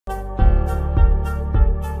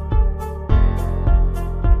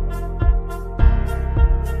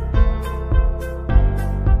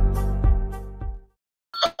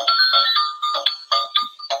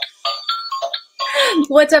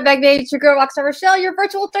What's up, Bag Babe? It's your girl, Rockstar Rochelle, your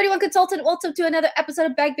virtual 31 consultant. Welcome to another episode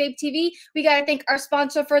of Bag Babe TV. We got to thank our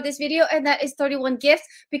sponsor for this video, and that is 31 Gifts,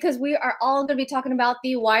 because we are all going to be talking about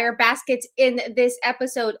the wire baskets in this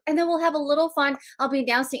episode. And then we'll have a little fun. I'll be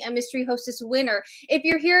announcing a mystery hostess winner. If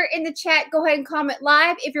you're here in the chat, go ahead and comment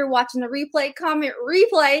live. If you're watching the replay, comment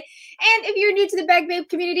replay. And if you're new to the Bag Babe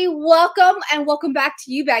community, welcome, and welcome back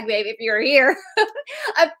to you, Bag Babe, if you're here.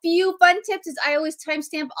 A few fun tips is I always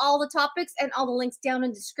timestamp all the topics and all the links down in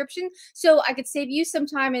the description, so I could save you some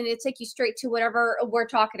time and it'll take you straight to whatever we're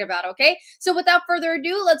talking about, okay? So without further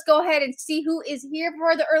ado, let's go ahead and see who is here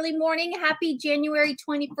for the early morning. Happy January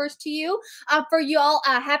 21st to you. For y'all,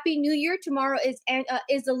 Happy New Year. Tomorrow is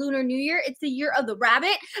the Lunar New Year. It's the year of the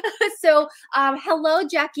rabbit. So hello,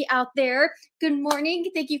 Jackie out there. Good morning.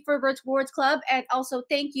 Thank you for Birds Boards Club, and also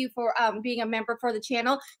thank you for being a member for the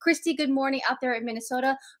channel. Christy, good morning out there in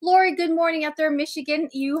Minnesota. Lori, good morning out there in Michigan.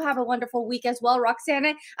 You have a wonderful week as well.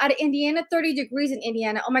 Roxana out of Indiana, 30 degrees in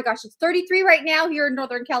Indiana. Oh my gosh, it's 33 right now here in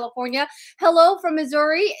Northern California. Hello from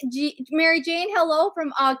Missouri. Mary Jane, hello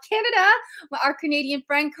from Canada, our Canadian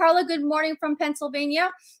friend. Carla, good morning from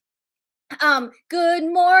Pennsylvania. Good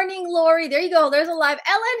morning, Lori. There you go. There's a live.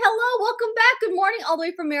 Ellen, hello. Welcome back. Good morning all the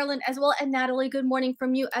way from Maryland as well. And Natalie, good morning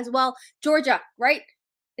from you as well. Georgia, right?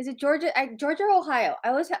 Is it Georgia? Georgia or Ohio? I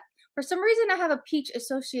always have, for some reason, I have a peach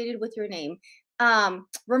associated with your name.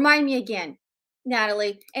 Remind me again,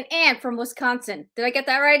 Natalie. And Ann from Wisconsin. Did I get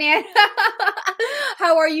that right, Ann?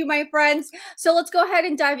 How are you, my friends? So let's go ahead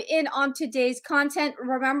and dive in on today's content.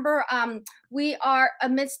 Remember, we are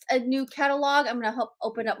amidst a new catalog. I'm going to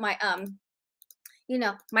open up my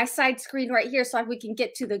my side screen right here so we can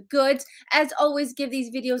get to the goods. As always, give these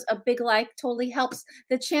videos a big like. Totally helps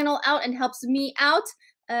the channel out and helps me out.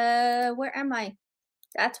 Where am I?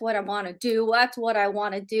 That's what I want to do. That's what I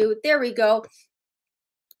want to do. There we go.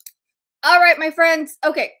 All right, my friends.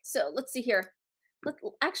 Okay, so let's see here.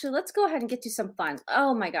 Let's go ahead and get to some fun.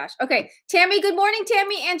 Oh my gosh. Okay, Tammy, good morning,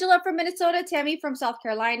 Tammy. Angela from Minnesota. Tammy from South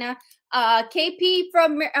Carolina. KP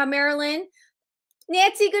from Maryland.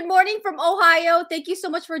 Nancy, good morning from Ohio. Thank you so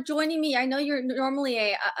much for joining me. I know you're normally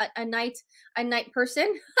a night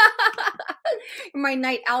person. You're my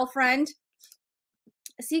night owl friend.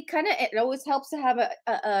 See, it always helps to have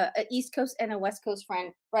a East Coast and a West Coast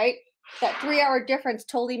friend, right? That 3-hour difference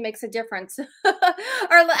totally makes a difference. Or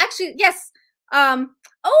actually, yes.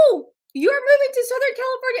 Oh, you're moving to Southern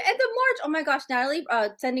California end of March. Oh my gosh, Natalie,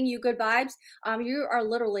 sending you good vibes. You are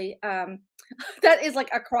literally that is like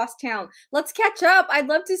across town. Let's catch up. I'd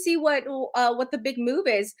love to see what the big move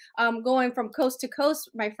is going from coast to coast,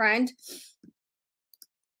 my friend.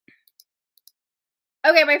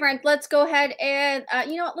 Okay, my friend, let's go ahead and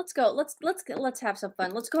you know what? Let's go. Let's have some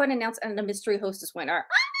fun. Let's go ahead and announce the mystery hostess winner.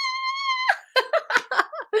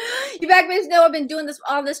 You Bag Babes know I've been doing this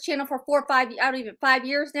on this channel for 4 or 5, I don't even 5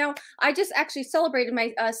 years now. I just actually celebrated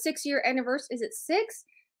my 6-year anniversary. Is it 6?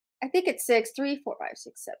 I think it's 6, 3, 4, 5,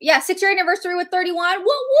 6, 7. Yeah, 6-year anniversary with 31. Whoop,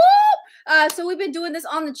 whoop. So we've been doing this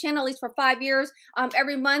on the channel at least for 5 years.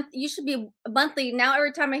 Every month, you should be monthly. Now,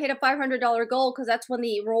 every time I hit a $500 goal, because that's when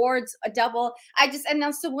the rewards double, I just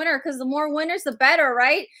announced the winner, because the more winners, the better,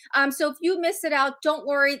 right? So if you missed it out, don't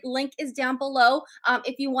worry. Link is down below.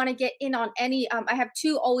 If you want to get in on any, I have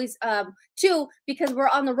two, because we're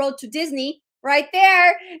on the road to Disney. Right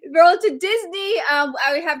there, road to Disney.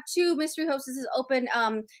 I have 2 mystery hostesses open,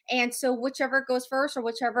 and so whichever goes first or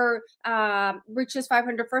whichever reaches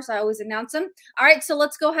 500 first, I always announce them. All right, so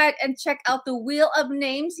let's go ahead and check out the wheel of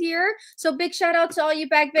names here. So big shout out to all you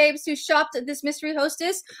Bag Babes who shopped this mystery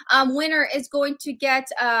hostess. Winner is going to get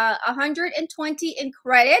 120 in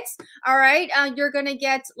credits. All right, you're gonna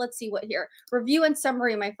get, let's see what here, review and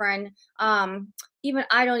summary, my friend. Even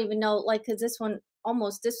I don't even know, like, because this one,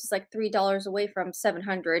 this was like $3 away from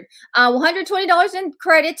 700. $120 in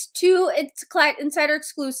credits, 2 insider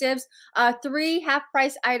exclusives, 3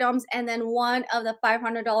 half-price items, and then 1 of the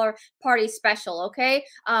 $500 party special, okay,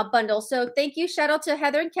 bundle. So thank you. Shout out to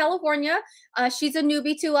Heather in California. She's a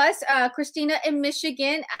newbie to us. Christina in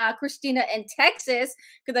Michigan. Christina in Texas,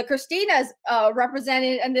 because the Christina's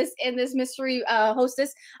represented in this mystery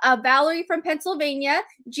hostess. Valerie from Pennsylvania,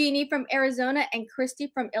 Jeannie from Arizona, and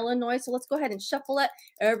Christy from Illinois. So let's go ahead and shuffle it.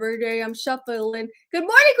 Every day I'm shuffling. Good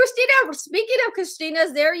morning, Christina. Speaking of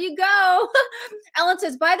Christina's, there you go. Ellen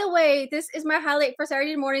says, by the way, this is my highlight for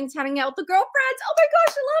Saturday mornings, hanging out with the girlfriends. Oh my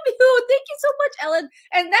gosh, I love you. Thank you so much, Ellen.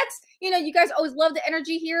 And that's, you guys always love the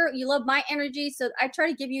energy here. You love my energy. So I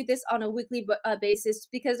try to give you this on a weekly basis,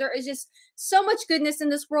 because there is just so much goodness in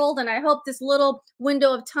this world. And I hope this little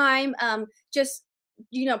window of time just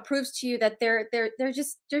proves to you that there's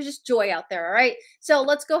just joy out there. All right. So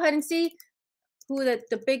let's go ahead and see. who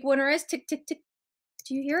the big winner is. Tick, tick, tick.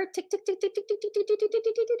 Do you hear it? Tick, tick, tick, tick, tick, tick, tick, tick, tick, tick,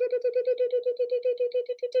 tick, tick,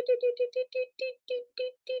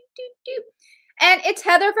 tick, tick. And it's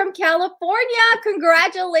Heather from California.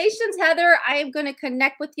 Congratulations, Heather. I am going to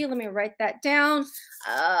connect with you. Let me write that down.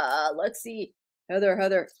 Let's see.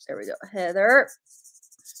 Heather. There we go. Heather.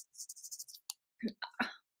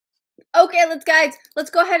 Okay, let's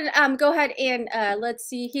go ahead and let's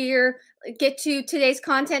see here, get to today's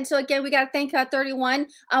content. So again, we got to thank 31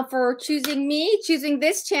 for choosing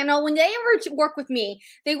this channel. When they ever work with me,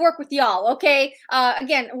 they work with y'all. Okay,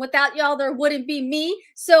 again, without y'all, there wouldn't be me.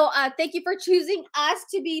 So thank you for choosing us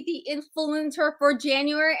to be the influencer for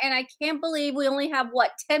January. And I can't believe we only have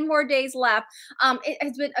 10 more days left. It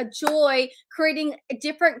has been a joy creating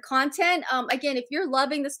different content. Again, if you're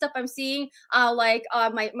loving the stuff I'm seeing, like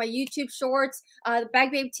my YouTube shorts, the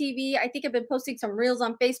Bag Babe TV, I think I've been posting some reels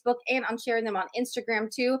on Facebook, and I'm sharing them on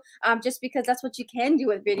Instagram too, just because that's what you can do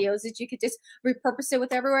with videos, is you could just repurpose it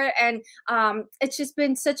with everywhere. And it's just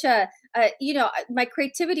been such a you know, my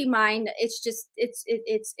creativity mind, it's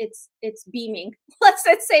beaming. Let's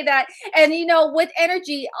say that. And you know, with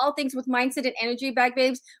energy, all things with mindset and energy, Bag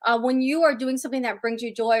Babes, when you are doing something that brings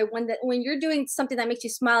you joy, when you're doing something that makes you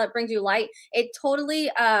smile, it brings you light, it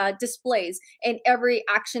totally displays in every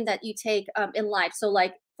action that you take in life. So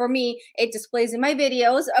like for me, it displays in my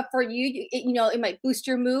videos. For you, you know, it might boost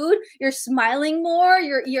your mood. You're smiling more.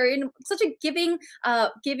 You're in such a giving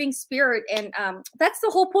spirit, and that's the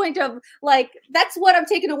whole point of, like, that's what I'm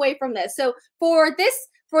taking away from this. So for this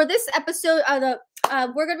episode,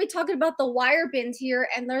 we're going to be talking about the wire bins here,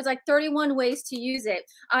 and there's like 31 ways to use it.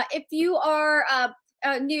 If you are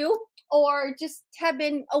new or just have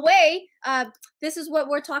been away, this is what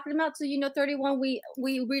we're talking about. So, you know, 31, we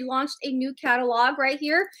relaunched a new catalog right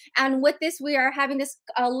here. And with this, we are having this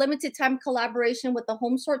limited time collaboration with the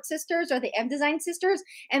Home Sort sisters, or the mDesign sisters.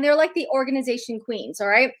 And they're like the organization queens. All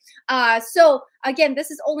right. So again,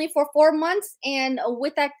 this is only for 4 months. And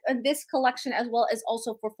with that, this collection as well is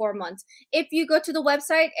also for 4 months. If you go to the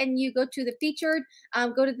website and you go to the featured,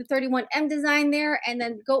 go to the 31 mDesign there, and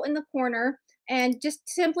then go in the corner and just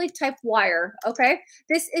simply type wire. Okay,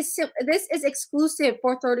 this is exclusive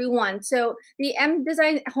for 31. So the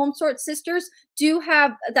mDesign Home Sort sisters do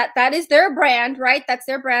have that is their brand, right? That's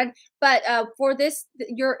their brand. But for this,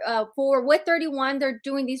 with 31, they're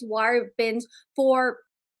doing these wire bins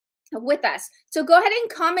with us. So go ahead and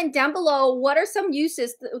comment down below, what are some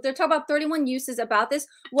uses. They're talking about 31 uses about this.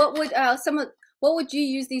 What would you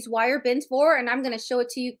use these wire bins for? And I'm going to show it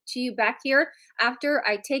to you back here after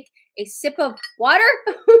I take a sip of water.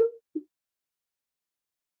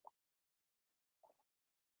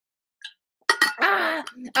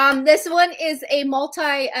 This one is a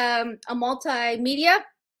multimedia,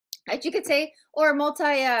 as you could say, or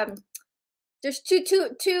there's two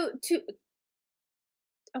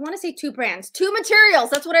I want to say two brands, two materials.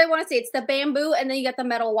 That's what I want to say. It's the bamboo, and then you got the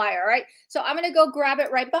metal wire, right? So I'm going to go grab it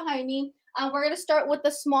right behind me. We're going to start with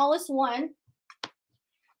the smallest one.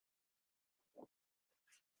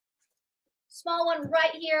 Small one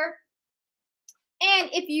right here. And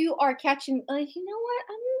if you are catching, you know what?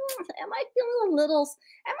 Am I feeling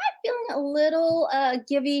a little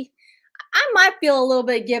givey? I might feel a little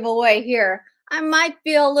bit giveaway here.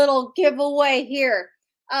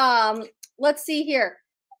 Let's see here.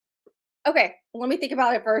 Okay, let me think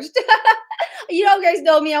about it first. You guys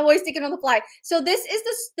know me, I'm always thinking on the fly. So this is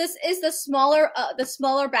the smaller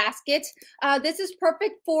basket. This is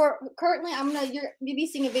perfect for, currently you're maybe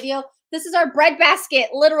seeing a video. This is our bread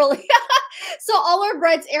basket, literally. So all our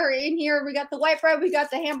breads are in here. We got the white bread, we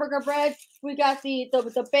got the hamburger bread, we got the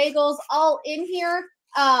bagels all in here.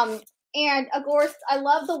 And of course, I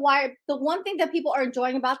love the wire. The one thing that people are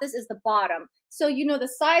enjoying about this is the bottom. So, you know, the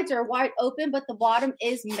sides are wide open, but the bottom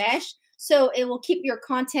is mesh. So it will keep your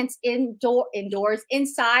contents indoors,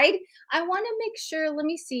 inside. I want to make sure, let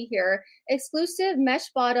me see here. Exclusive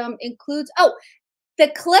mesh bottom includes, the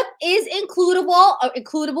clip is included.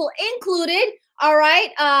 All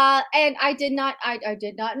right. And I did not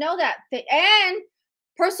know that. And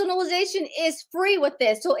personalization is free with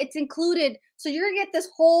this. So it's included. So you're gonna get this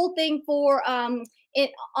whole thing for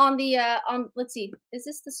let's see, is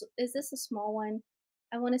this the small one?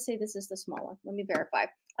 I want to say this is the small one. Let me verify.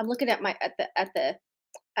 I'm looking at my at the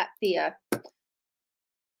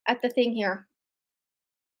thing here.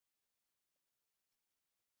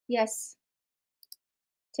 Yes.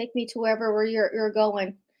 Take me to where you're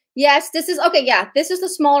going. Yes, this is okay. Yeah, this is the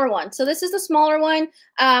smaller one. So this is the smaller one.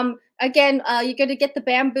 Again, you're going to get the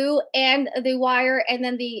bamboo and the wire, and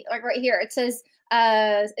then like right here, it says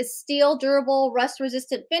steel, durable, rust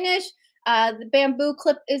resistant finish. The bamboo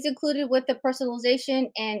clip is included with the personalization,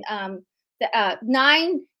 and the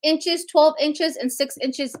 9 inches, 12 inches, and 6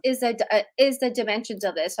 inches is the dimensions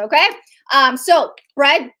of this. Okay. So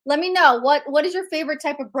bread, let me know what is your favorite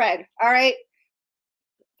type of bread. All right.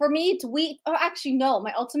 For me, it's wheat. Oh, actually, no.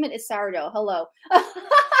 My ultimate is sourdough. Hello.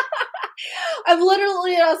 I'm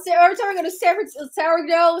literally every time I go to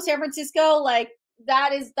sourdough, San Francisco, like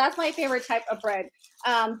that's my favorite type of bread.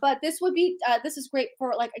 But this would be this is great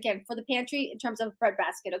for, like, again, for the pantry in terms of bread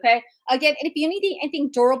basket. Okay. Again, and if you need anything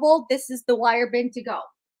durable, this is the wire bin to go.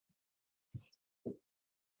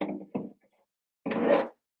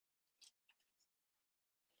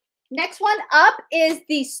 Next one up is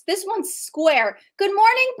this one's square. Good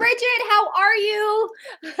morning, Bridget. How are you?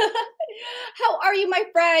 How are you, my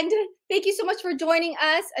friend? Thank you so much for joining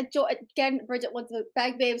us. Again, Bridget, what's the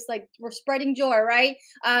bag babes? Like, we're spreading joy, right?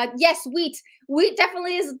 Yes, wheat. Wheat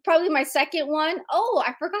definitely is probably my second one. Oh,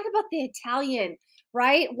 I forgot about the Italian,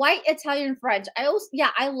 right? White Italian French. I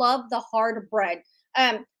love the hard bread.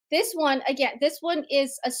 This one, again, this one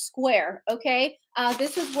is a square, okay?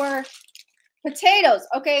 This is where potatoes,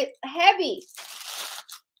 okay, heavy.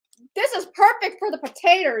 This is perfect for the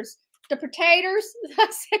potatoes. The potatoes,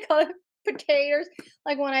 I call it potatoes.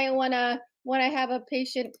 Like when I have a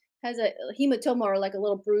patient has a hematoma, or like a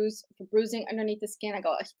little bruising underneath the skin, I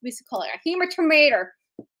go, we used to call it a hematomator.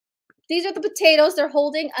 These are the potatoes they're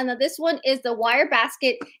holding, and then this one is the wire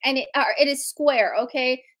basket, and it is square,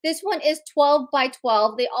 okay? This one is 12 by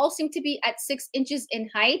 12. They all seem to be at 6 inches in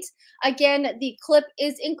height. Again, the clip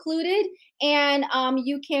is included, and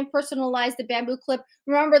you can personalize the bamboo clip.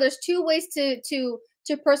 Remember, there's 2 ways to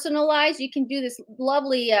personalize. You can do this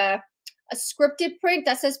lovely a scripted print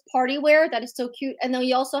that says party wear. That is so cute. And then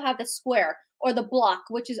you also have the square or the block,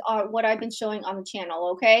 which is what I've been showing on the channel,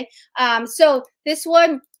 okay? So this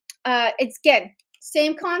one, it's, again,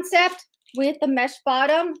 same concept with the mesh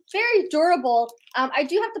bottom, very durable. I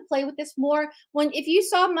do have to play with this more. If you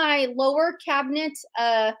saw my lower cabinet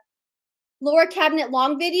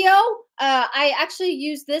long video, I actually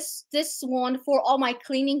use this one for all my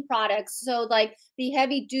cleaning products. So like the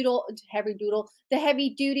heavy duty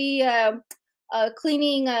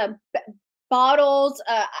cleaning bottles,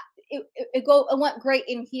 it went great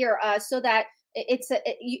in here, so that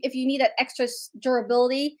if you need that extra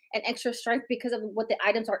durability and extra strength because of what the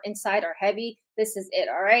items are inside are heavy, this is it.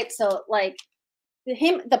 All right. So like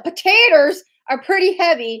the potatoes are pretty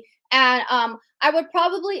heavy, and I would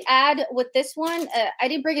probably add with this one. I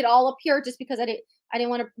didn't bring it all up here just because I didn't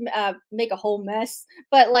want to make a whole mess.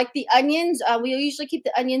 But like the onions, we usually keep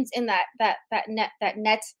the onions in that net,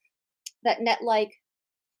 like,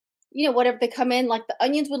 you know, whatever they come in, like the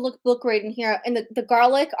onions would look great in here. And the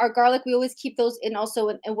garlic, our garlic, we always keep those in also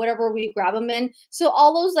in whatever we grab them in. So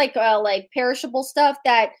all those like perishable stuff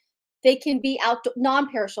that they can be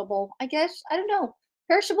non-perishable, I guess. I don't know.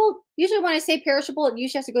 Perishable, usually when I say perishable, it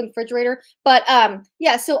usually has to go in the refrigerator. But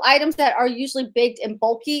yeah, so items that are usually big and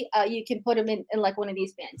bulky, you can put them in like one of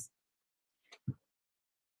these bins.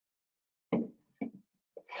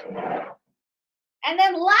 And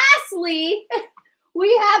then lastly,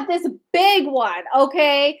 we have this big one,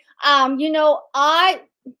 okay? You know, I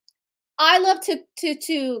love to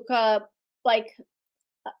like,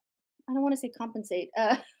 I don't want to say compensate,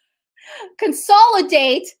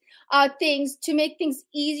 consolidate things to make things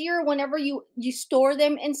easier whenever you store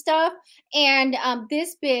them and stuff. And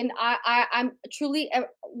this bin, I'm truly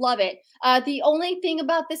love it. The only thing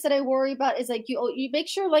about this that I worry about is like you make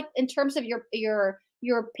sure, like, in terms of your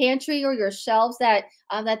pantry or your shelves, that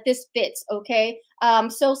that this fits, okay?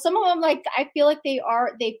 So some of them, like, I feel like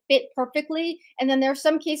they fit perfectly, and then there are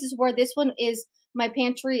some cases where this one is, my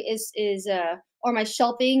pantry is or my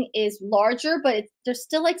shelving is larger, but there's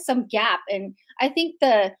still like some gap. And I think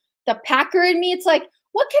the packer in me, it's like,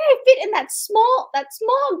 what can I fit in that small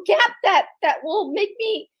gap that will make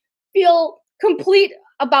me feel complete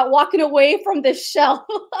about walking away from this shelf?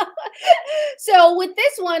 So with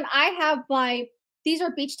this one, I have these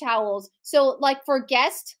are beach towels. So like for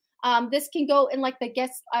guests, this can go in like the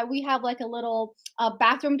guest. We have like a little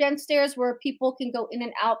bathroom downstairs where people can go in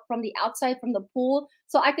and out from the outside from the pool.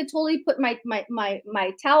 So I could totally put my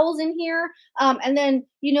towels in here. And then,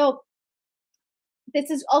 you know, this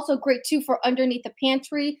is also great too for underneath the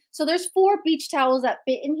pantry. So there's 4 beach towels that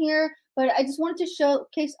fit in here, but I just wanted to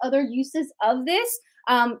showcase other uses of this.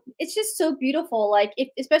 It's just so beautiful. Like,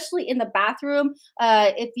 especially in the bathroom,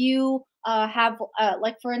 if you have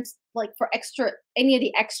like, for instance, like for any of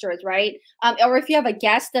the extras, right? Or if you have a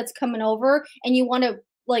guest that's coming over and you want to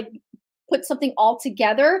like put something all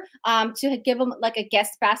together, to give them like a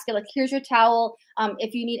guest basket, like, here's your towel.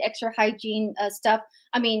 If you need extra hygiene stuff,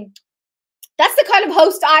 I mean, That's the kind of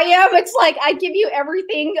host I am. It's like I give you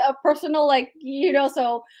everything personal, like, you know,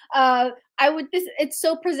 so I would this it's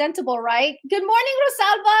so presentable, right? Good morning,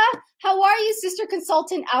 Rosalba. How are you, sister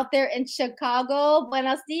consultant out there in Chicago?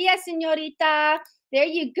 Buenos dias, señorita. There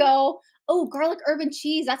you go. Oh, garlic urban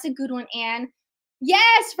cheese. That's a good one, Anne.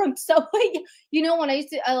 Yes, from Subway. You know, when I used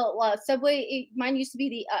to Subway, mine used to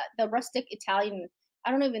be the rustic Italian. I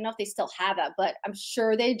don't even know if they still have that, but I'm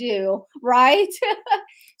sure they do, right?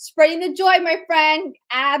 Spreading the joy, my friend.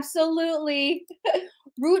 Absolutely.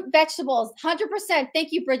 Root vegetables, 100%.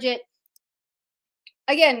 Thank you, Bridget.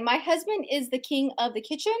 Again, my husband is the king of the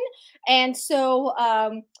kitchen. And so,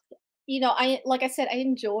 you know, like I said, I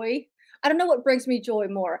don't know what brings me joy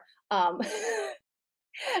more.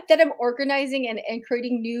 That I'm organizing and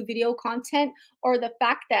creating new video content, or the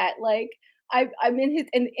fact that like I'm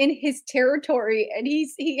in his territory, and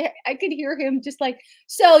I could hear him just like,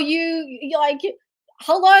 so you like,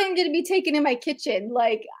 how long are you gonna be taking in my kitchen?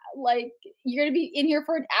 Like you're gonna be in here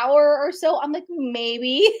for an hour or so? I'm like,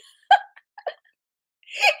 maybe.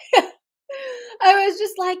 I was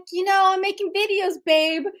just like, you know, I'm making videos,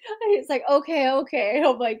 babe. And it's like, okay, okay.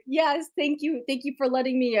 I'm like, yes, thank you for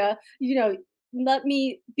letting me, you know, let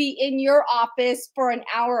me be in your office for an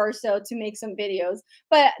hour or so to make some videos.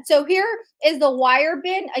 But so here is the wire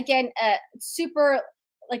bin again, super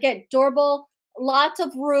like adorable, lots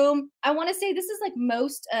of room. I want to say this is like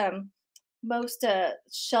most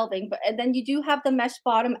shelving, but and then you do have the mesh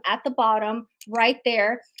bottom at the bottom right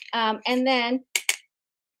there, and then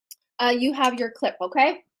you have your clip,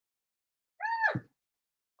 okay?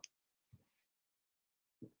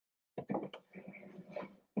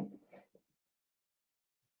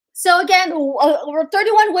 So again,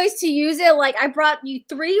 31 ways to use it. Like I brought you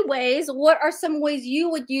 3 ways. What are some ways you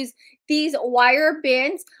would use these wire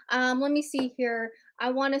bins? Let me see here.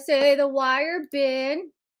 I want to say the wire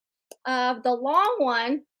bin, the long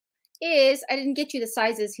one is, I didn't get you the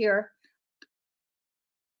sizes here,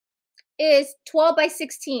 is 12 by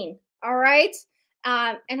 16. All right.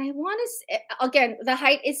 And I want to, again, the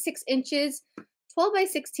height is 6 inches, 12 by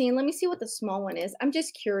 16. Let me see what the small one is. I'm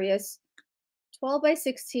just curious. 12 by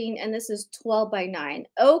 16, and this is 12 by 9.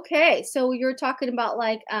 Okay, so you're talking about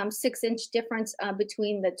like 6-inch difference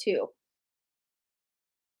between the two.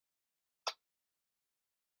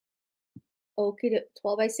 Okay,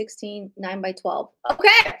 12 by 16, 9 by 12.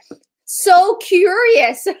 Okay, so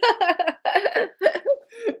curious.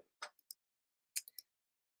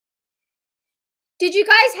 Did you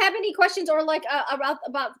guys have any questions or like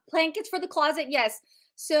about blankets for the closet? Yes.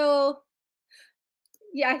 So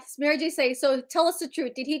yes, Mary J say, so tell us the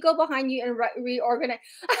truth. Did he go behind you and reorganize?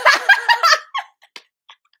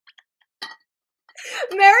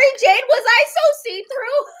 Mary Jane, was I so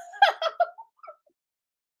see-through?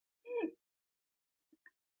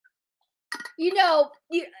 You know,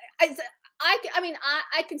 I mean,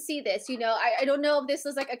 I can see this, you know, I don't know if this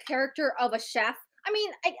is like a character of a chef. I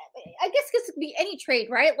mean, I guess this could be any trade,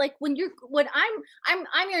 right? Like when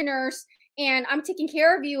I'm your nurse and I'm taking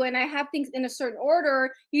care of you and I have things in a certain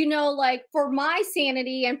order, you know, like for my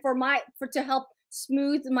sanity and for to help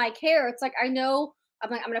smooth my care, it's like I know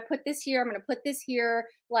I'm like, I'm gonna put this here, I'm gonna put this here,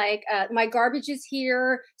 like my garbage is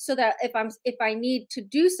here, so that if I need to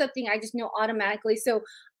do something, I just know automatically. So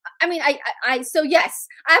I mean, so yes,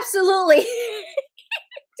 absolutely.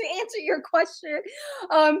 To answer your question,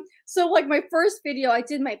 so like my first video, I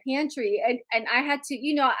did my pantry, and I had to,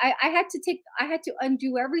 you know, I had to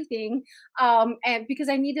undo everything, and because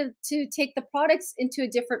I needed to take the products into a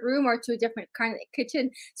different room or to a different kind of kitchen.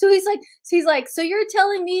 So he's like, so you're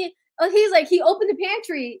telling me. Oh, he's like, he opened the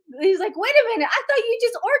pantry. He's like, wait a minute, I thought you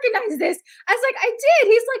just organized this. I was like, I did.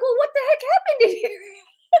 He's like, well, what the heck happened in here?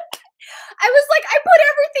 I was like, I put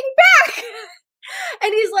everything back.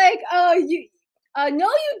 And he's like, oh, you, no,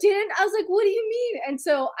 you didn't. I was like, what do you mean? And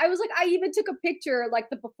so I was like, I even took a picture, like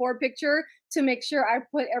the before picture, to make sure I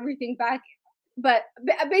put everything back. But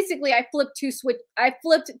basically, I flipped two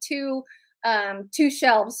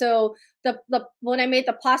shelves. So the when I made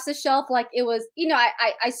the pasta shelf, like it was, you know,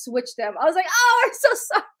 I switched them. I was like, oh, I'm so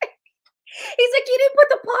sorry. He's like, you didn't put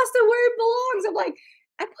the pasta where it belongs. I'm like,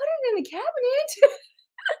 I put it in the cabinet.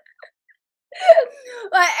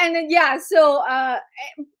 And then yeah, so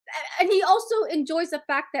and he also enjoys the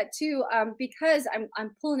fact that too, because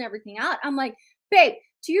I'm pulling everything out. I'm like, babe,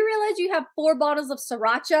 do you realize you have 4 bottles of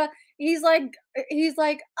sriracha? He's like,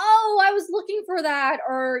 oh, I was looking for that,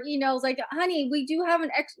 or you know, like, honey, we do have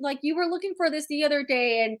an like you were looking for this the other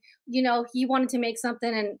day, and you know, he wanted to make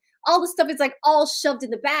something, and all the stuff is like all shoved in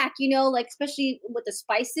the back, you know, like especially with the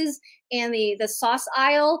spices and the sauce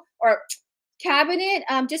aisle or cabinet,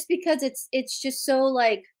 just because it's just so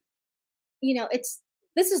like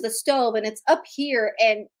this is the stove and it's up here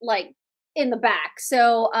and like in the back.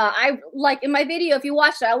 So I like in my video, if you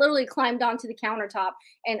watched it, I literally climbed onto the countertop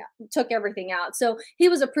and took everything out. So he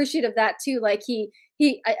was appreciative of that too. Like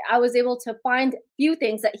I was able to find a few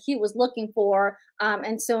things that he was looking for.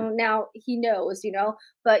 And so now he knows,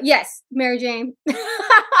 but yes, Mary Jane.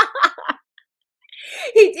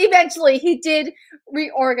 He did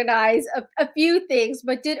reorganize a few things,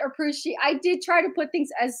 but did appreciate. I did try to put things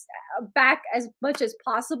as back as much as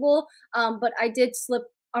possible, but I did slip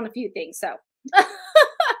on a few things. So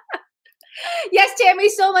yes, Tammy,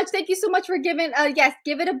 so much. Thank you so much for giving. Yes,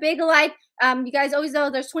 give it a big like. You guys always know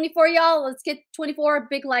there's 24 y'all. Let's get 24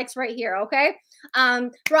 big likes right here, okay?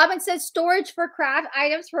 Robin says storage for craft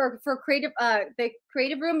items for creative the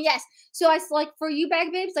creative room. Yes. So I like for you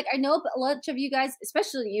bag babes, like I know a lot of you guys,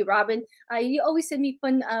 especially you, Robin, you always send me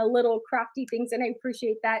fun little crafty things, and I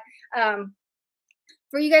appreciate that.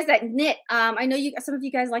 For you guys that knit, I know some of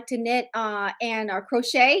you guys like to knit and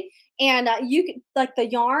crochet, and you could like the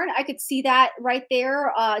yarn. I could see that right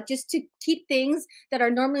there, just to keep things that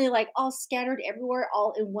are normally like all scattered everywhere,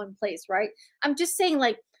 all in one place, right? I'm just saying,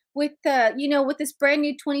 like with the with this brand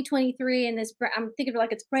new 2023 and this, I'm thinking of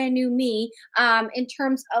like it's brand new me, in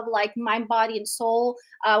terms of like mind, body, and soul.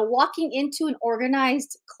 Walking into an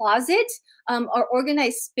organized closet, or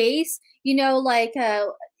organized space,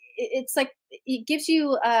 it's like it gives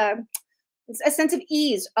you a sense of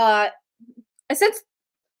ease, a sense.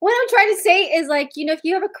 What I'm trying to say is, like, if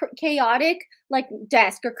you have a chaotic like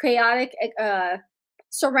desk or chaotic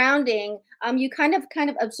surrounding, you kind of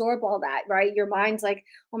absorb all that, right? Your mind's like,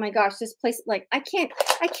 oh my gosh, this place, like I can't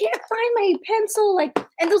find my pencil, like,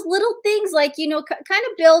 and those little things, like, kind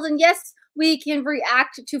of build. And yes, we can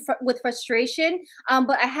react to with frustration,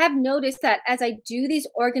 but I have noticed that as I do these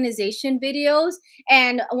organization videos,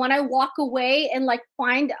 and when I walk away and like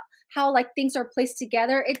find how like things are placed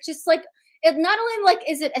together, it just like, it not only like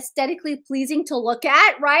is it aesthetically pleasing to look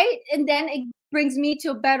at, right? And then it brings me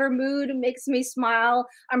to a better mood, it makes me smile,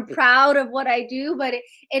 I'm proud of what I do, but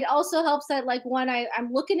it also helps that like when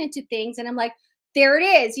I'm looking into things and I'm like, there it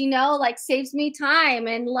is, like saves me time.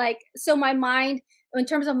 And like, so my mind, in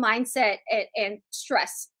terms of mindset and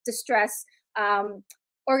distress,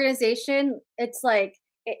 organization, it's like,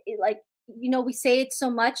 we say it so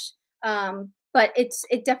much, but it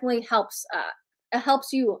definitely helps. It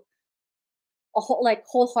helps you like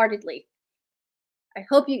wholeheartedly. I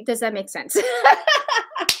hope does that make sense?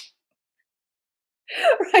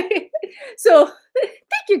 Right. So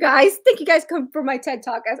thank you guys. Thank you guys come for my TED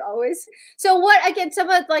talk as always. So what, again, some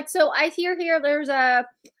of like, so I hear here there's a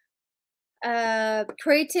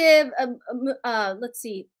creative, let's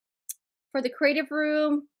see, for the creative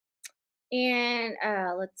room. And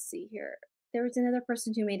let's see here. There was another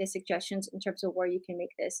person who made a suggestions in terms of where you can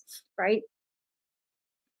make this, right?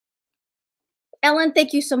 Ellen,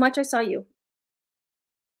 thank you so much. I saw you.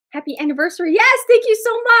 Happy anniversary. Yes, thank you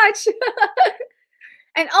so much.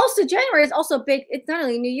 And also January is also big. It's not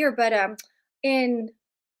only New Year, but in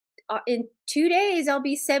 2 days I'll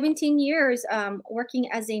be 17 years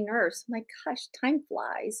working as a nurse. My gosh, time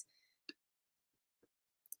flies.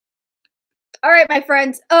 All right, my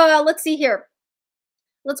friends. Let's see here.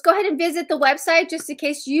 Let's go ahead and visit the website just in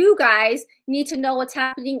case you guys need to know what's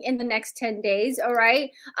happening in the next 10 days. All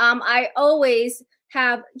right. I always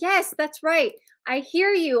have, yes, that's right. I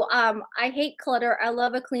hear you. I hate clutter. I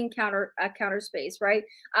love a clean counter space, right?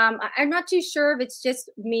 I'm not too sure if it's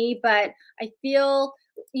just me, but I feel,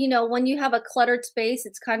 when you have a cluttered space,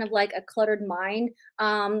 it's kind of like a cluttered mind.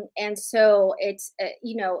 And so it's,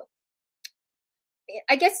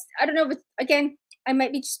 I guess, I don't know, but again, I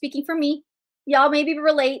might be just speaking for me. Y'all maybe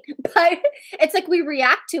relate, but it's like we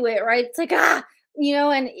react to it, right? It's like, and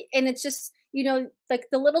it's just, like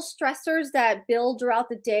the little stressors that build throughout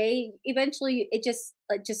the day, eventually it just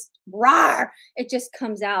rawr, it just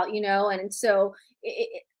comes out, and so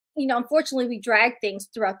unfortunately we drag things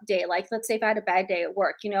throughout the day. Like, let's say if I had a bad day at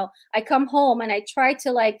work, I come home and I try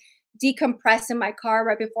to like decompress in my car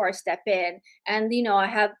right before I step in, and I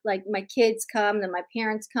have like my kids come, then my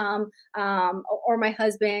parents come, or my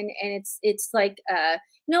husband, and it's like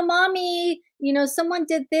mommy, someone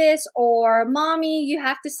did this, or mommy, you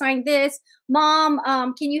have to sign this, mom,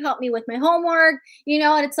 can you help me with my homework,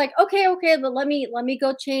 and it's like, okay, but let me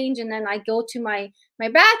go change, and then I go to my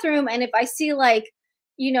bathroom, and if I see like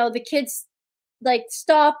the kids like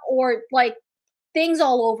stop or like things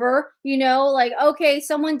all over, like, okay,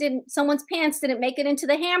 someone's pants didn't make it into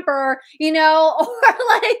the hamper, or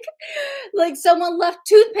like someone left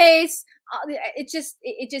toothpaste, it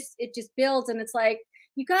just builds, and it's like,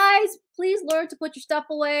 you guys, please learn to put your stuff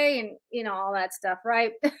away, and all that stuff,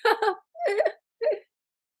 right?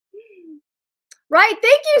 Right.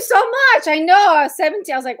 Thank you so much. I know. I was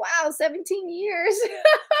 17. I was like, wow, 17 years.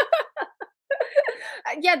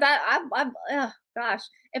 Yeah, that gosh.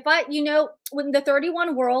 If I, when the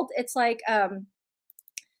 31 world, it's like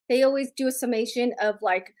they always do a summation of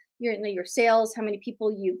like your sales, how many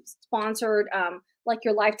people you've sponsored, like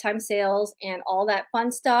your lifetime sales and all that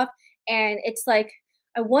fun stuff. And it's like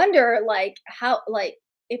I wonder like how like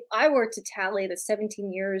if I were to tally the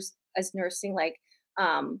 17 years as nursing, like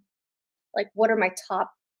what are my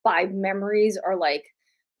top 5 memories or like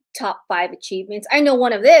top 5 achievements. I know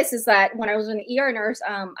one of this is that when I was an ER nurse,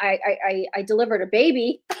 I delivered a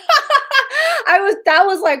baby. That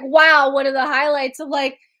was like wow, one of the highlights of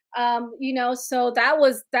like so that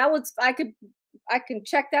was I can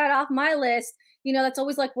check that off my list. That's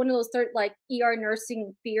always like one of those third like ER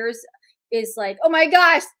nursing fears is like, oh my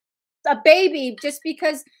gosh, a baby, just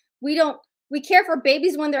because we don't we care for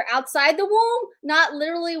babies when they're outside the womb, not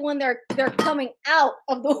literally when they're coming out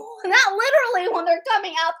of the womb. Not literally when they're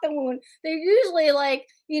coming out the womb. They're usually like,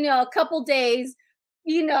 a couple days,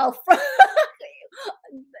 from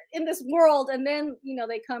in this world, and then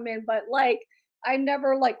they come in. But like I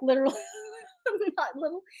never like literally not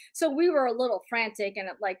little. So we were a little frantic, and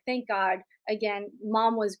like thank God again,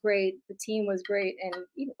 mom was great, the team was great, and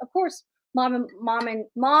of course mom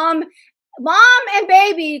and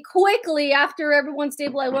baby quickly after everyone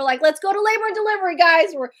stabilized. We're like, let's go to labor and delivery,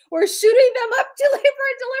 guys. We're shooting them up to labor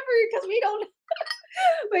and delivery because we don't.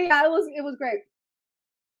 But yeah, it was great.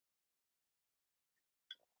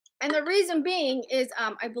 And the reason being is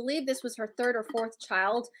I believe this was her third or fourth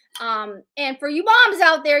child. And for you moms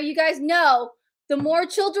out there, you guys know the more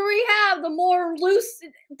children we have, the more loose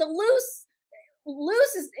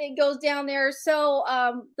it goes down there. So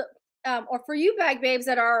or for you bag babes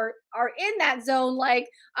that are in that zone, like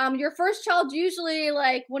your first child usually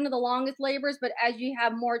like one of the longest labors, but as you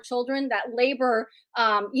have more children, that labor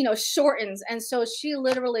shortens. And so she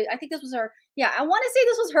literally, I think this was her, yeah, I want to say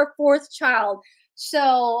this was her fourth child.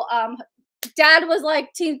 So dad was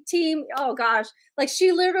like team, oh gosh, like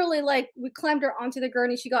she literally like we climbed her onto the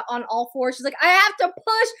gurney, she got on all fours, she's like, I have to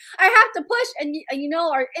push, and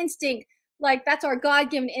our instinct, like that's our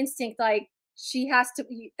god-given instinct, like she has to,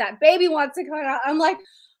 that baby wants to come out. I'm like,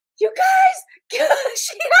 you guys, she has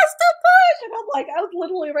to push, and I'm like, I was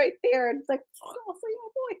literally right there, and it's like, oh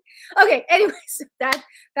boy. Okay, anyways, that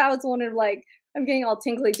was one of like, I'm getting all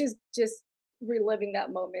tingly just reliving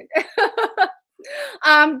that moment.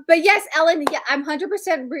 But yes, Ellen, yeah, I'm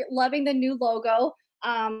 100% loving the new logo.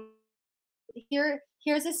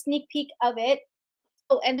 Here's a sneak peek of it.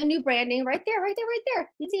 Oh, and the new branding right there, right there, right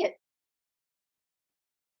there. You see it.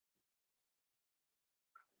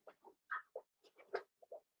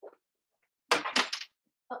 Oh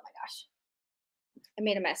my gosh, I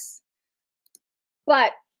made a mess.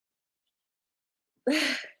 But D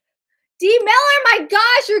Miller, my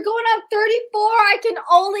gosh, you're going on 34. I can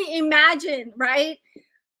only imagine, right?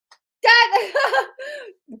 That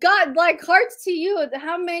God, like hearts to you,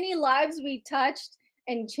 how many lives we touched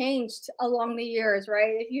and changed along the years,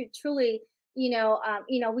 right? If you truly,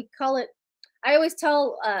 we call it. I always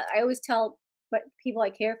tell, but people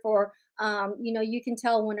I care for, you can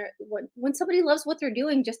tell when somebody loves what they're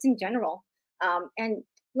doing, just in general. And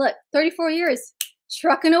look, 34 years,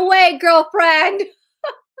 trucking away, girlfriend.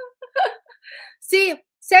 See,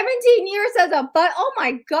 17 years as a but. Oh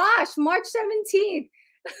my gosh, March 17th.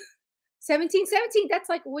 1717, that's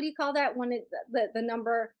like, what do you call that when the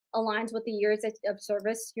number aligns with the years of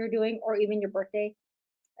service you're doing, or even your birthday?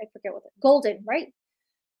 I forget what golden, right?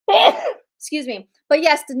 Excuse me. But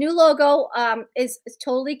yes, the new logo is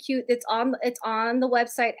totally cute. It's on the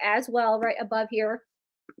website as well, right above here.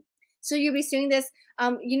 So you'll be seeing this,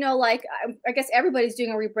 like I guess everybody's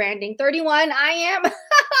doing a rebranding. 31, I am,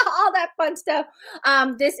 all that fun stuff.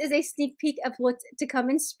 This is a sneak peek of what's to come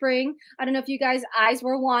in spring. I don't know if you guys' eyes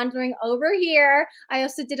were wandering over here. I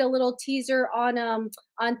also did a little teaser on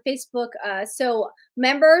Facebook. So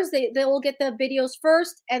members, they will get the videos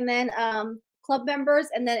first, and then club members,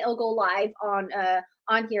 and then it'll go live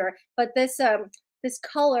on here. But this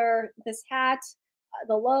color, this hat,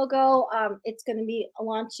 the logo, it's going to be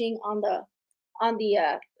launching on the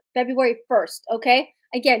February 1st. Okay,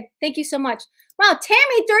 again, thank you so much. Wow,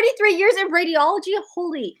 Tammy, 33 years in radiology.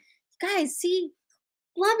 Holy guys, see,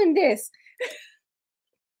 loving this.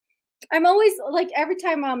 I'm always like, every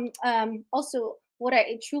time also what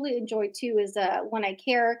I truly enjoy too is when I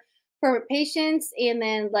care for patients, and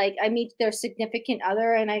then like I meet their significant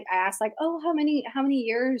other, and I ask like, oh, how many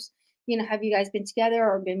years have you guys been together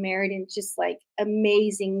or been married? And it's just like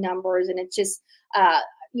amazing numbers, and it's just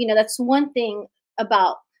that's one thing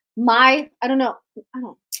about I don't know, I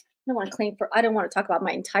don't want to claim for, I don't want to talk about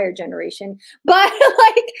my entire generation, but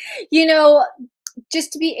like, you know,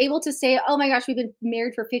 just to be able to say, oh my gosh, we've been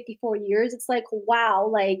married for 54 years. It's like, wow,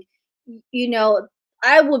 like, you know,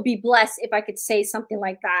 I would be blessed if I could say something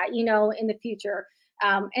like that, you know, in the future.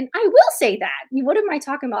 And I will say that. What am I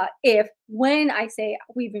talking about? If when I say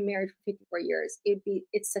we've been married for 54 years,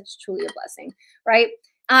 it's such truly a blessing, right?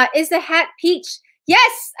 Is the hat peach?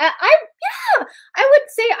 Yes, yeah, I would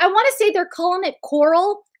say I want to say they're calling it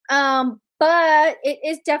coral, but it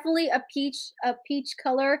is definitely a peach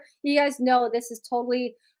color. You guys know this is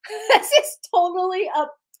totally, this is totally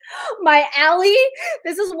up my alley.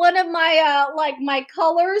 This is one of my like my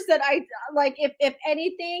colors that I like. If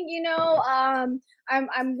anything, you know,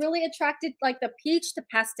 I'm really attracted. Like the peach, the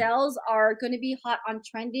pastels are going to be hot on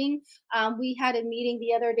trending. We had a meeting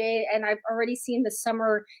the other day, and I've already seen the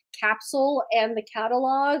summer capsule and the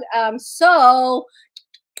catalog. So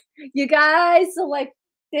you guys, so like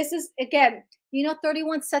this is again, you know,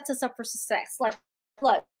 31 sets us up for success. Like,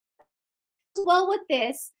 look, well with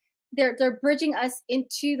this, they're bridging us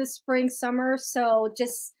into the spring summer. So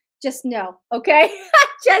just know, okay?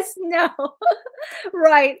 Just know.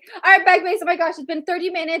 Right. All right, bag base. Oh my gosh, it's been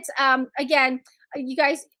 30 minutes. Again, you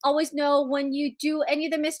guys always know when you do any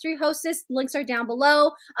of the mystery hostess, links are down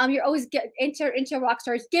below. You're always get enter into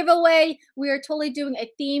Rockstar's giveaway. We are totally doing a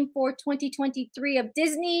theme for 2023 of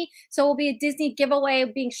Disney. So it will be a Disney giveaway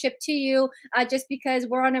being shipped to you just because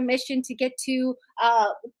we're on a mission to get to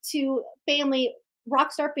family,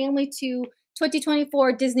 Rockstar family to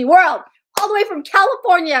 2024 Disney World, all the way from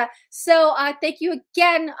California. So thank you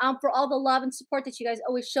again for all the love and support that you guys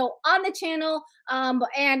always show on the channel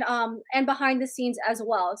and behind the scenes as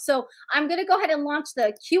well. So I'm gonna go ahead and launch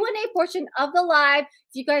the Q&A portion of the live.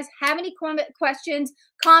 If you guys have any questions,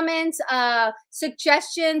 comments,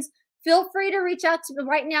 suggestions, feel free to reach out to me.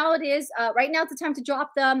 Right now right now it's the time to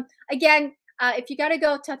drop them. Again, if you gotta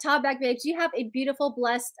go, ta-ta bag babes, you have a beautiful,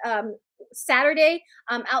 blessed Saturday.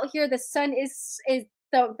 Out here, the sun is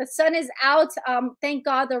the sun is out. Thank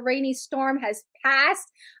God the rainy storm has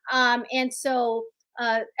passed. And so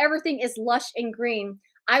everything is lush and green.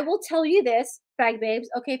 I will tell you this, bag babes,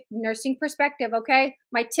 okay, nursing perspective, okay?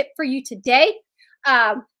 My tip for you today,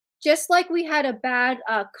 just like we had a bad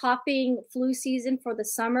coughing flu season for the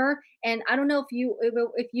summer, and I don't know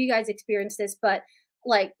if you guys experienced this, but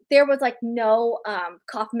like there was like no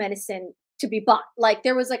cough medicine to be bought. Like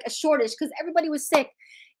there was like a shortage because everybody was sick.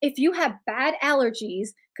 If you have bad allergies,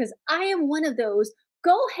 because I am one of those,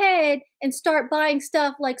 go ahead and start buying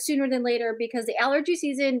stuff like sooner than later because the allergy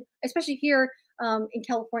season, especially here in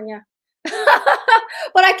California.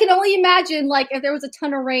 But I can only imagine like if there was a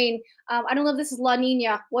ton of rain. I don't know if this is La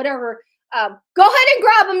Nina, whatever. Go ahead and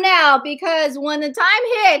grab them now because when the time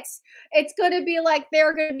hits, it's going to be like there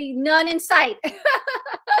are going to be none in sight.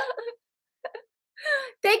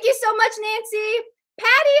 Thank you so much, Nancy.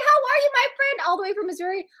 Patty, how are you, my friend? All the way from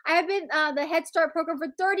Missouri. I have been the Head Start program for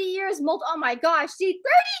 30 years. Oh my gosh, see, 30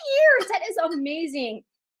 years. That is amazing.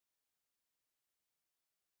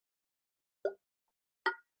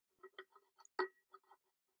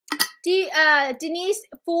 Denise,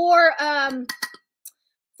 for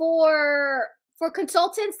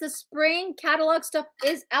consultants, the spring catalog stuff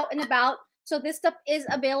is out and about. So this stuff is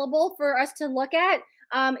available for us to look at.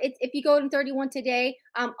 If you go to 31 today,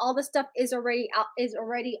 all the stuff is already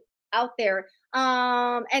out there.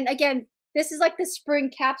 And again, this is like the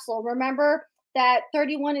spring capsule. Remember that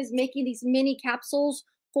 31 is making these mini capsules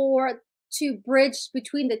to bridge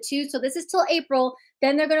between the two. So this is till April.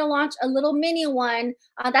 Then they're going to launch a little mini one.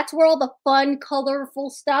 That's where all the fun, colorful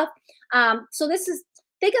stuff. So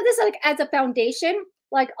think of this like as a foundation.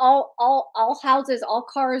 Like all houses, all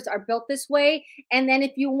cars are built this way. And then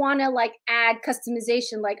if you want to like add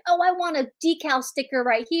customization, like, oh, I want a decal sticker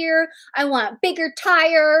right here. I want bigger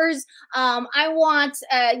tires. I want,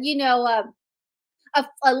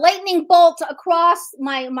 a lightning bolt across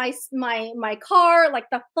my car, like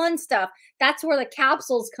the fun stuff. That's where the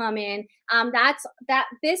capsules come in.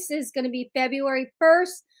 This is going to be February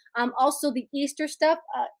 1st. Also the Easter stuff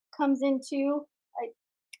comes into.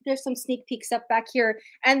 There's some sneak peek stuff back here,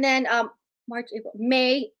 and then March, April,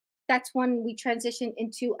 May. That's when we transition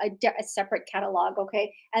into a separate catalog.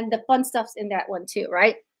 Okay, and the fun stuff's in that one too,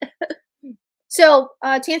 right? So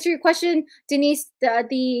to answer your question, Denise,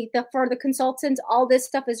 for the consultants, all this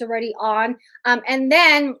stuff is already on, and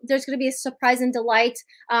then there's going to be a surprise and delight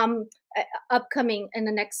upcoming in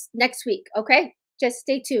the next week. Okay, just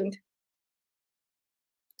stay tuned.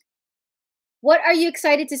 What are you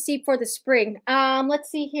excited to see for the spring?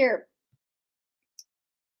 Let's see here.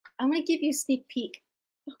 I'm going to give you a sneak peek.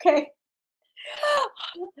 Okay.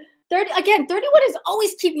 30 again, 31 is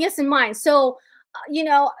always keeping us in mind. So, you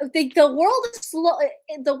know, the world is slow.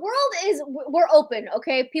 The world is we're open.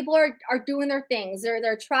 Okay, people are doing their things.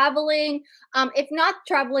 They're traveling. If not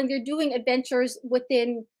traveling, they're doing adventures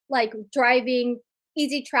within like driving,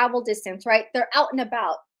 easy travel distance. Right, they're out and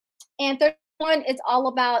about. And 31 is all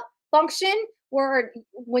about function. Where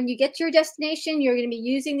when you get to your destination, you're going to be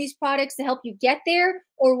using these products to help you get there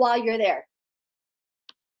or while you're there.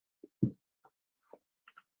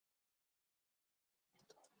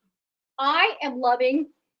 I am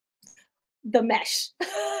loving the mesh.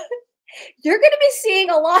 You're going to be seeing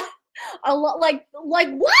a lot like what?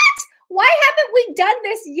 Why haven't we done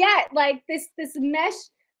this yet? Like this mesh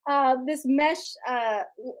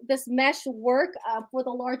this mesh work for the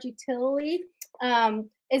large utility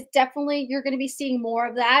is definitely you're going to be seeing more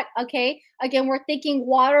of that. Okay, again, we're thinking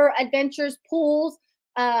water adventures, pools,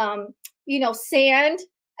 you know, sand,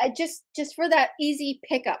 just for that easy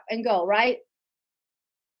pickup and go, right?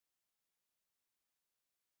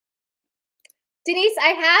 Denise, I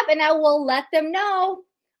have, and I will let them know.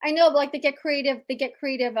 I know, like they get creative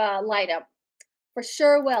light up for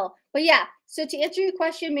sure will. But yeah, so to answer your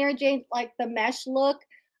question, Mary Jane, like the mesh look,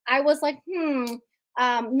 I was like,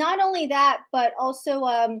 not only that, but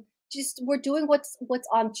also just we're doing what's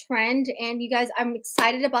on trend. And you guys, I'm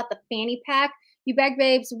excited about the fanny pack. You bag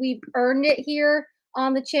babes, we've earned it here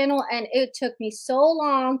on the channel, and it took me so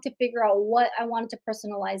long to figure out what I wanted to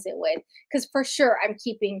personalize it with. Because for sure, I'm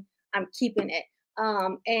keeping it.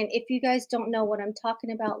 And if you guys don't know what I'm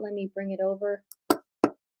talking about, let me bring it over.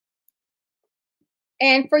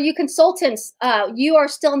 And for you consultants, you are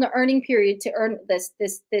still in the earning period to earn this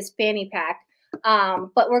fanny pack.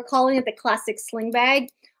 But we're calling it the classic sling bag.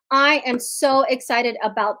 I am so excited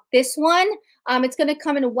about this one. It's going to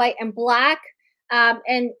come in white and black.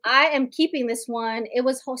 And I am keeping this one. It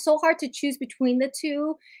was so hard to choose between the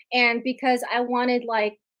two. And because I wanted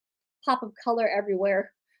like pop of color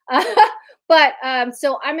everywhere. But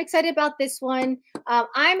so I'm excited about this one.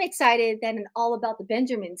 I'm excited that an all about the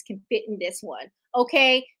Benjamins can fit in this one.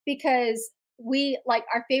 Okay, because we like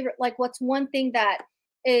our favorite. Like, what's one thing that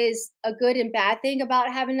is a good and bad thing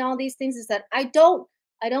about having all these things is that I don't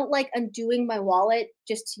like undoing my wallet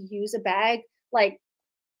just to use a bag. Like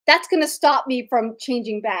that's going to stop me from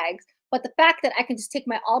changing bags. But the fact that I can just take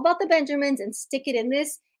my All About the Benjamins and stick it in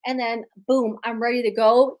this, and then boom, I'm ready to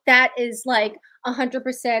go. That is like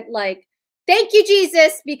 100% like, thank you,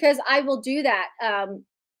 Jesus, because I will do that.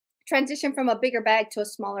 Transition from a bigger bag to a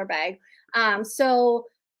smaller bag. So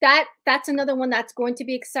that's another one that's going to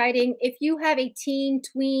be exciting. If you have a teen,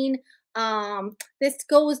 tween, this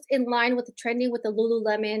goes in line with the trending with the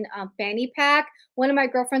Lululemon fanny pack. One of my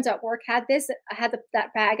girlfriends at work had this, had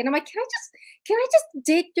that bag, and I'm like, can I just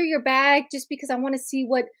dig through your bag just because I want to see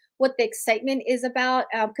what the excitement is about?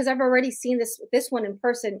 Because I've already seen this one in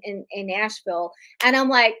person in Nashville, and I'm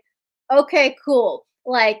like, okay, cool.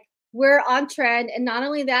 Like we're on trend, and not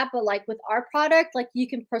only that, but like with our product, like you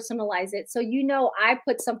can personalize it. So you know, I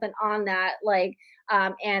put something on that, like,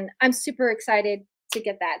 and I'm super excited to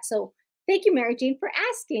get that. So thank you, Mary Jane, for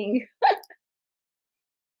asking.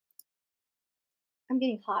 I'm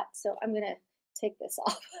getting hot, so I'm gonna take this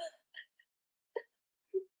off.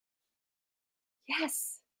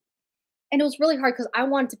 Yes. And it was really hard because I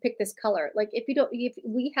wanted to pick this color. Like if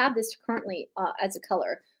we have this currently as a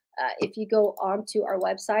color, if you go onto our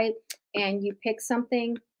website and you pick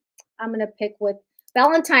something, I'm gonna pick with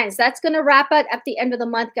Valentine's. That's gonna wrap it at the end of the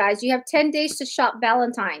month, guys. You have 10 days to shop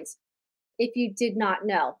Valentine's if you did not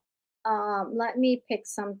know. Let me pick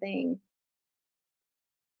something.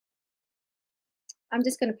 I'm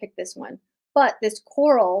just gonna pick this one, but this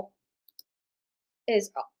coral is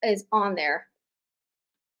on there,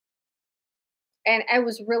 and it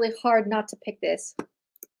was really hard not to pick this.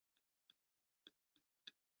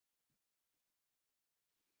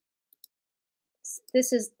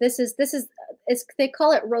 This is it's they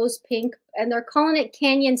call it rose pink, and they're calling it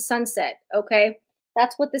Canyon Sunset. Okay,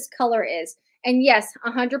 that's what this color is. And yes,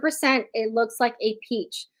 100% it looks like a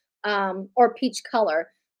peach, or peach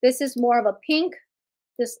color. This is more of a pink,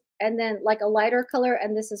 this, and then like a lighter color,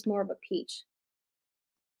 and this is more of a peach.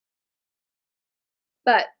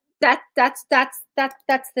 But that's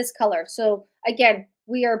this color. So again,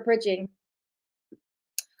 we are bridging.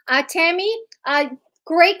 Tammy,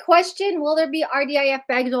 great question. Will there be RDIF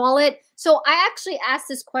bagged wallet? So I actually asked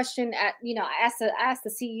this question at, you know, I asked the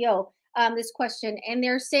CEO this question, and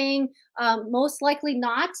they're saying most likely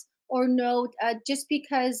not, or no, just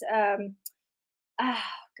because,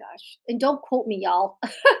 gosh, and don't quote me, y'all.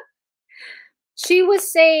 She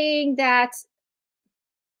was saying that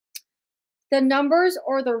the numbers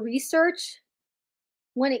or the research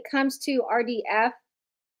when it comes to RDF,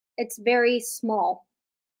 it's very small.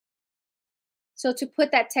 So to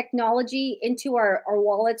put that technology into our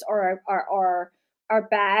wallets or our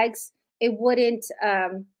bags, it wouldn't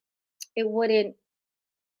it wouldn't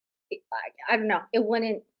I don't know, it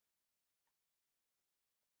wouldn't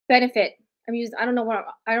benefit. I don't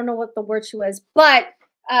know what the word she was, but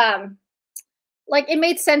um like it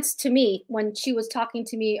made sense to me when she was talking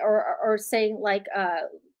to me or saying like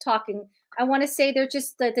talking. I want to say they're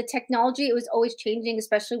just the technology, it was always changing,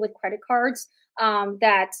 especially with credit cards.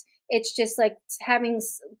 That it's just like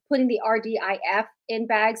putting the RDIF in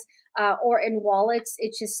bags or in wallets,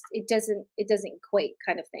 it doesn't equate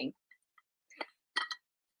kind of thing.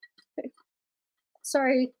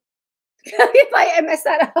 Sorry if I messed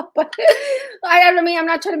that up, but I mean I'm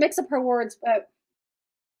not trying to mix up her words, but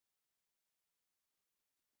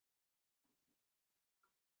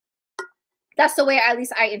that's the way at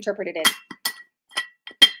least I interpreted it.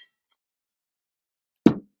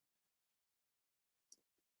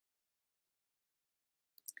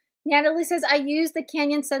 Natalie says, I use the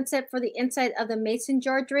Canyon Sunset for the inside of the mason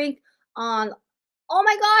jar drink on, oh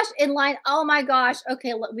my gosh, in line. Oh my gosh.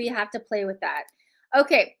 Okay, we have to play with that.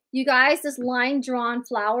 Okay, you guys, this line drawn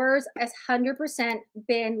flowers has 100%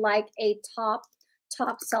 been like a top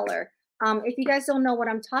seller. If you guys don't know what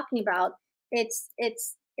I'm talking about, it's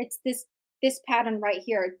this pattern right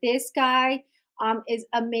here. This guy is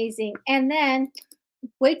amazing. And then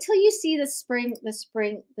wait till you see the spring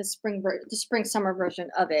summer version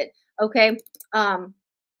of it. Okay.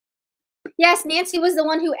 Yes, Nancy was the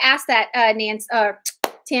one who asked that.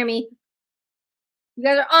 Tammy, you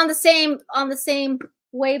guys are on the same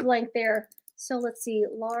wavelength there. So let's see,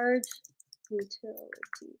 large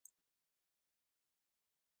utility.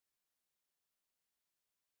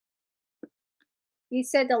 You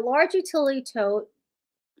said the large utility tote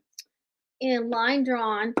in line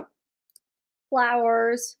drawn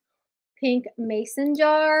flowers, pink mason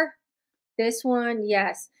jar. This one,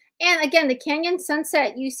 yes. And again, the Canyon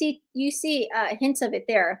Sunset, you see hints of it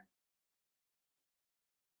there.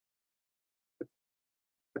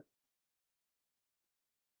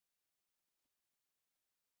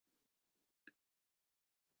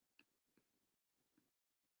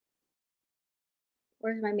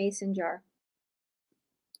 Where's my mason jar?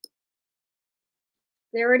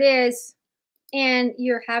 There it is. And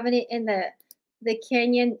you're having it in the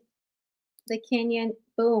canyon,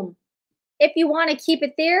 boom. If you want to keep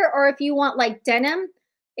it there, or if you want like denim,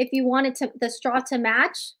 if you wanted the straw to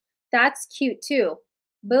match, that's cute too.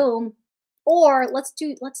 Boom. Or let's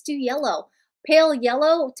do yellow. Pale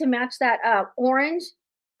yellow to match that orange.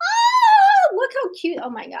 Oh, look how cute. Oh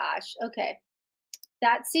my gosh. Okay.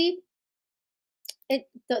 That, see, it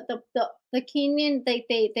the Kenyan,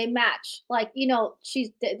 they match, like, you know,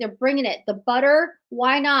 they're bringing it, the butter,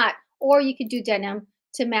 why not? Or you could do denim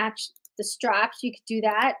to match the straps, you could do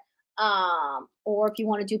that. Or if you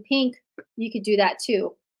want to do pink, you could do that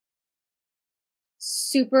too.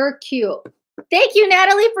 Super cute. Thank you,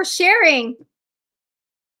 Natalie, for sharing.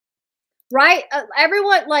 Right,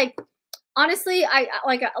 everyone, like, honestly, I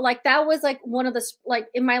like that was like one of the, like,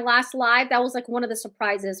 in my last live, that was like one of the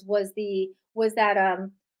surprises, was the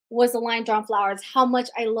line drawn flowers. How much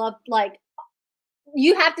I loved, like,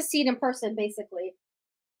 you have to see it in person, basically.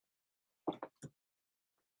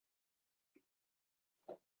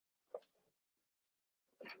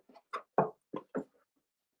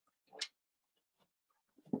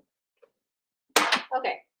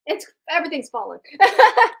 Okay, everything's falling.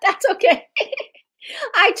 That's okay.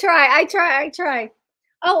 I try.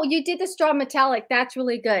 Oh, you did the straw metallic. That's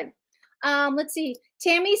really good. Let's see.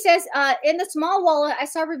 Tammy says, in the small wallet, I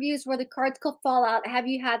saw reviews where the cards could fall out. Have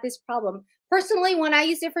you had this problem? Personally, when I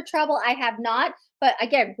used it for travel, I have not. But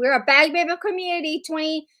again, we're a bag baby community,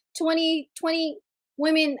 20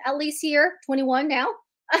 women at least here, 21 now.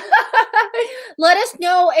 Let us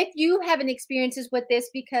know if you have any experiences with this,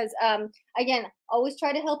 because again, always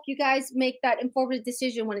try to help you guys make that informative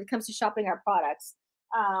decision when it comes to shopping our products.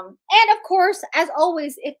 And of course, as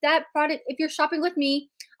always, if you're shopping with me,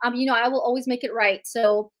 you know, I will always make it right.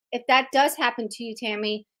 So if that does happen to you,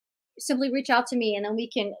 Tammy, simply reach out to me, and then we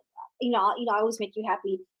can, I always make you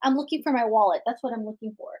happy. I'm looking for my wallet. That's what I'm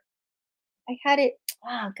looking for. I had it.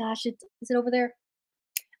 Oh gosh, is it over there?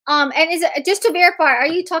 And is it, just to verify, are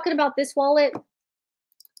you talking about this wallet?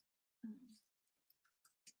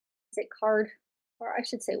 Is it card? Or I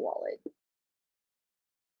should say wallet.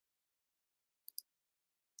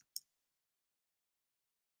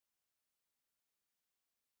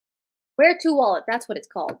 Where to wallet, that's what it's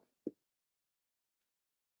called.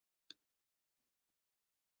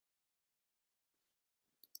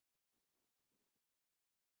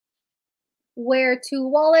 where to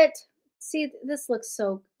wallet. See, this looks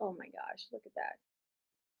so, oh my gosh, look at that.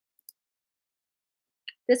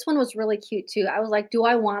 This one was really cute too. I was like, do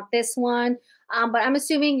I want this one? But I'm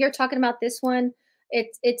assuming you're talking about this one.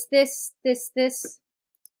 It's this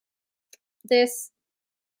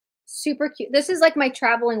super cute. This is like my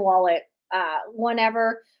traveling wallet.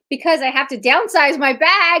 Whenever, because I have to downsize my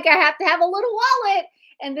bag, I have to have a little wallet,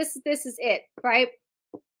 and this is it, right?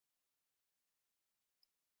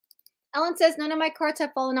 Ellen says none of my cards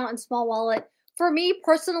have fallen out in small wallet. For me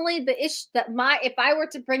personally, the issue that my if I were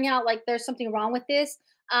to bring out like there's something wrong with this,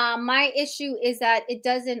 my issue is that it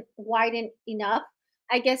doesn't widen enough.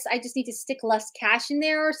 I guess I just need to stick less cash in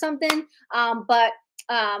there or something. But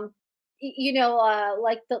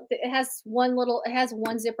like it has it has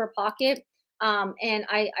one zipper pocket, and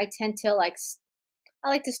I tend to I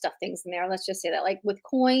like to stuff things in there. Let's just say that, like with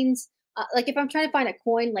coins, like if I'm trying to find a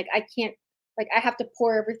coin, like I can't, like I have to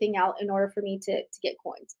pour everything out in order for me to get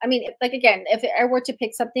coins. I mean, if, like again, if I were to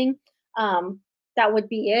pick something, that would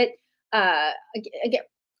be it.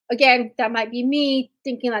 Again, that might be me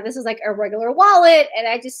thinking that this is like a regular wallet, and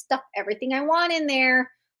I just stuff everything I want in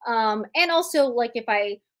there. And also, like if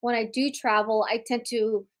I when I do travel, I tend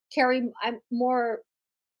to carry. I'm more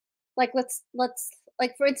like let's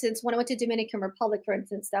like for instance, when I went to Dominican Republic, for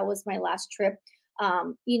instance, that was my last trip.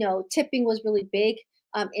 Tipping was really big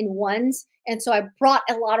in ones, and so I brought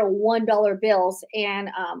a lot of $1 bills, and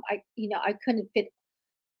I couldn't fit.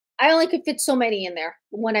 I only could fit so many in there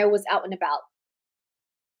when I was out and about.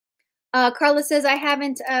 Carla says I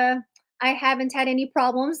haven't had any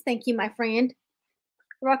problems. Thank you, my friend.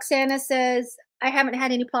 Roxana says I haven't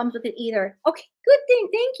had any problems with it either. Okay, good thing.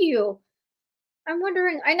 Thank you. I'm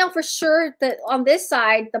wondering, I know for sure that on this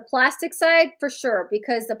side, the plastic side, for sure,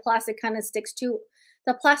 because the plastic kind of sticks to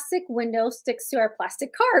the plastic window sticks to our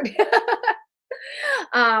plastic card.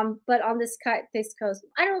 But on this goes,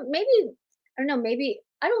 I don't know, maybe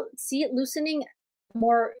I don't see it loosening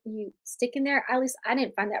more you stick in there. At least I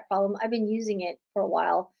didn't find that problem. I've been using it for a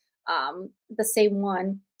while. The same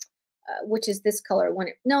one, which is this color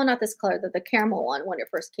no, not this color, the caramel one when it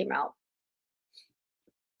first came out.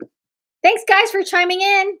 Thanks, guys, for chiming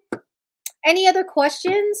in. Any other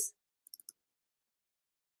questions?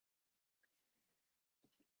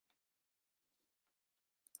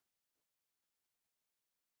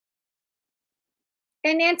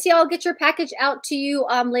 And Nancy, I'll get your package out to you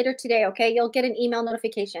later today, okay? You'll get an email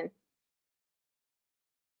notification.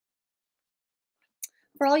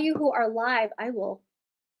 For all you who are live, I will.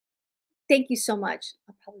 Thank you so much.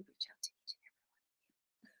 I'll probably reach out to each and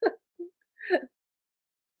every one.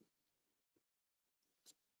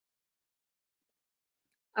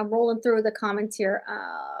 I'm rolling through the comments here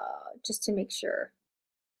just to make sure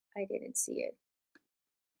I didn't see it.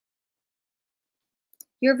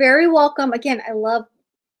 You're very welcome. Again, I love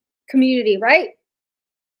community, right?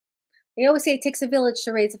 They always say it takes a village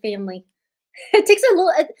to raise a family. It takes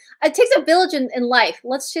a village in life.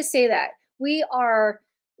 Let's just say that. We are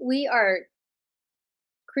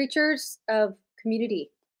creatures of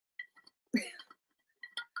community.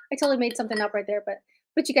 I totally made something up right there,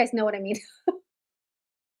 but you guys know what I mean.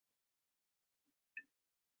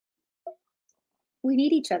 We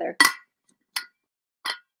need each other.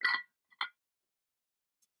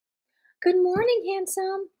 Good morning,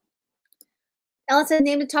 handsome. Ellen said,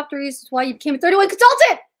 name the top 3 reasons why you became a 31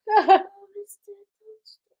 consultant. Good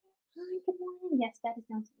morning. Yes, that is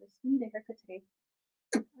downstairs. You need a haircut today.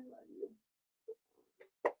 I love you.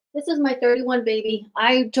 This is my 31 baby.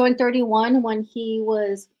 I joined 31 when he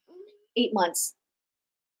was 8 months.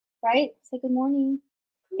 Right? Say good morning.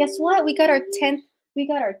 Guess what? We got our 10th. We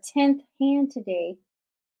got our 10th hand today.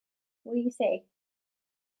 What do you say?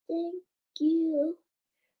 Thank you.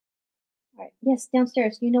 All right. Yes,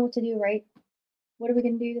 downstairs. You know what to do, right? What are we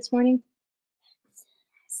going to do this morning?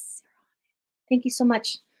 Thank you so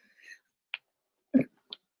much.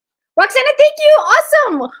 Roxana, thank you.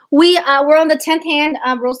 Awesome. We're on the 10th hand.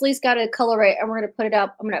 Rosalie's got to color it, and we're going to put it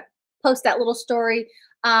up. I'm going to post that little story.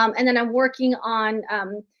 And then I'm working on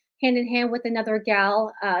hand in hand with another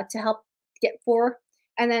gal to help get 4.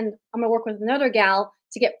 And then I'm going to work with another gal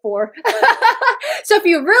to get 4. So if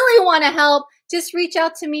you really want to help, just reach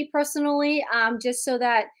out to me personally, just so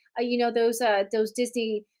that those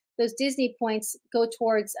Disney points go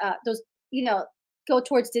towards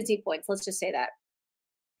Disney points. Let's just say that.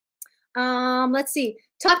 Let's see.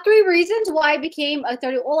 Top 3 reasons why I became a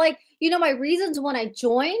 30. Well, my reasons when I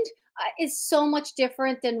joined is so much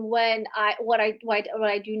different than what I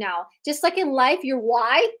do now. Just like in life, your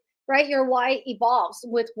why, right? Your why evolves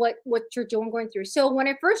with what you're going through. So when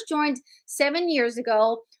I first joined 7 years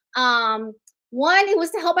ago, one, it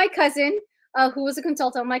was to help my cousin. who was a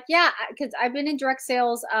consultant. I'm like, yeah, because I've been in direct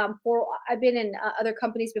sales for I've been in other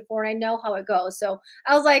companies before, and I know how it goes. So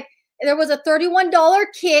I was like, there was a $31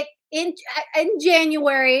 kit in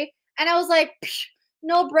January, and I was like,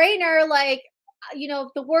 no brainer. Like,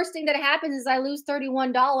 the worst thing that happens is I lose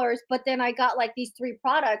 $31, but then I got like these three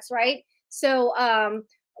products, right? So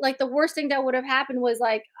like the worst thing that would have happened was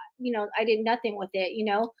like, I did nothing with it,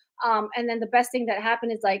 and then the best thing that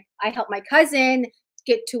happened is like I helped my cousin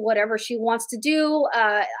get to whatever she wants to do.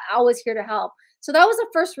 I was here to help. So that was the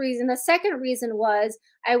first reason. The second reason was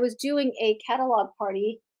I was doing a catalog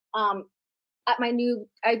party um, at my new.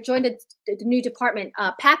 I joined the new department,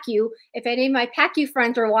 PACU. If any of my PACU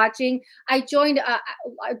friends are watching, I joined.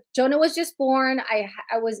 Jonah was just born. I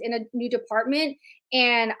was in a new department,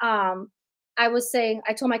 and I was saying,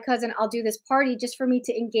 I told my cousin I'll do this party just for me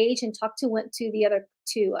to engage and talk to the other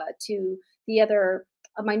to the other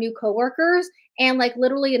of my new coworkers. And like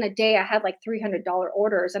literally in a day, I had like $300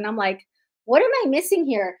 orders, and I'm like, what am I missing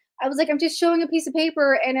here? I was like, I'm just showing a piece of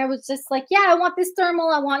paper, and I was just like, yeah, I want this thermal.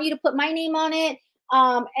 I want you to put my name on it.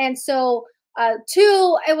 And so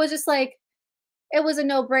two, it was just like it was a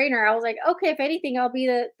no brainer. I was like, okay, if anything, I'll be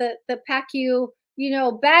the PACU,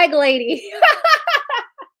 bag lady.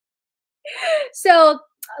 So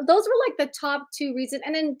those were like the top two reasons.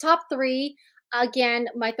 And then top three, again,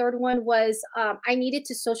 my third one was I needed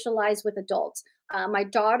to socialize with adults. My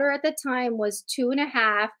daughter at the time was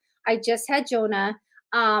 2.5. I just had Jonah.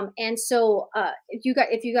 And so if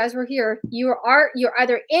you guys were here, you're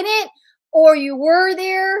either in it or you were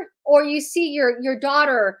there or you see your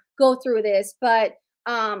daughter go through this. But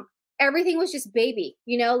everything was just baby,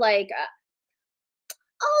 like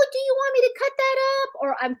oh, do you want me to cut that up?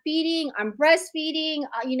 Or I'm feeding, I'm breastfeeding.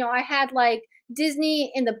 I had like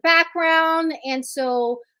Disney in the background. And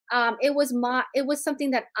so it was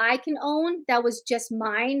something that I can own. That was just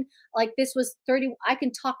mine. Like this was 30, I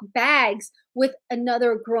can talk bags with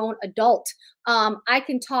another grown adult. I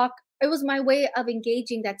can talk, it was my way of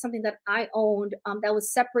engaging. That's something that I owned, that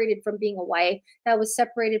was separated from being a wife, that was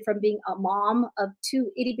separated from being a mom of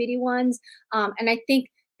two itty bitty ones. And I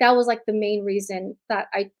think that was like the main reason that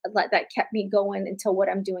that kept me going until what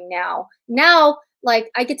I'm doing now. Now, like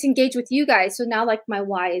I get to engage with you guys. So now like my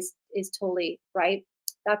why is totally right.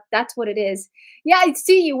 That's what it is. Yeah, I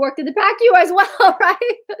see you worked in the PACU as well,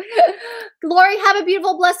 right? Glory, have a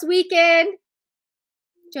beautiful, blessed weekend.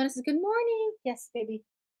 Jonas says, good morning. Yes, baby.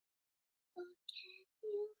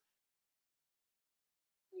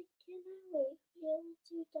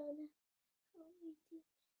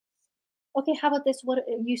 Okay, how about this? What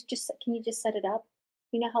you just can you just set it up?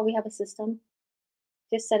 You know how we have a system?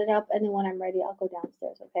 Just set it up, and then when I'm ready, I'll go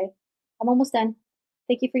downstairs, okay? I'm almost done.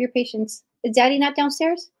 Thank you for your patience. Is Daddy not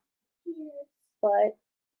downstairs? Yes. But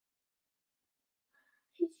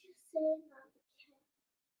he's just saying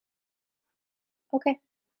okay.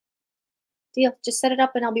 Deal. Just set it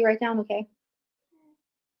up, and I'll be right down, okay?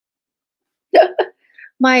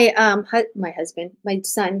 My husband, my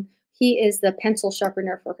son, he is the pencil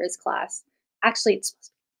sharpener for his class. Actually, it's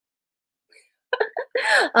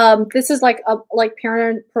this is like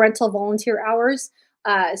parental volunteer hours.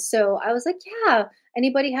 So I was like, yeah,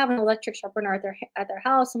 anybody have an electric sharpener at their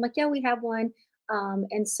house? I'm like, yeah, we have one.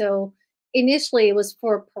 And so initially it was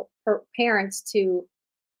for parents to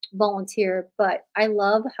volunteer, but I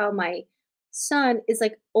love how my son is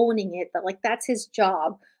like owning it. That like that's his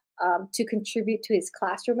job. To contribute to his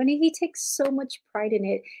classroom, and he takes so much pride in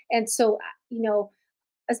it. And so,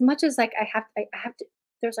 as much as like I have to,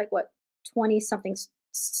 there's like what 20 something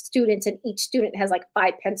students, and each student has like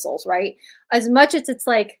 5 pencils, right? As much as it's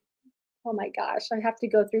like, oh my gosh, I have to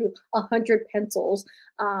go through 100 pencils.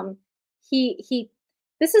 He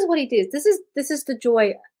this is what he does. This is the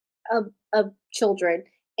joy of children,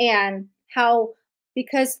 and how,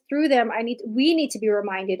 because through them we need to be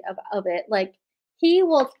reminded of it. Like he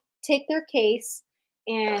will take their case,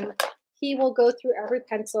 and he will go through every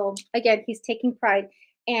pencil. Again, he's taking pride,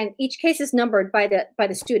 and each case is numbered by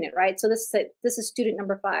the student, right? So this is student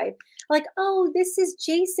number 5. Like, oh, this is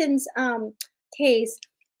Jason's case.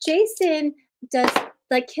 Jason does,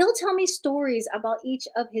 like, he'll tell me stories about each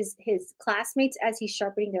of his classmates as he's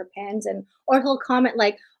sharpening their pens, and or he'll comment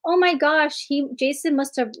like, oh my gosh, Jason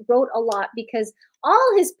must have wrote a lot because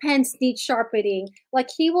all his pens need sharpening. Like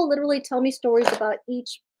he will literally tell me stories about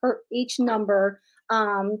each number.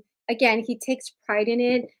 Again, he takes pride in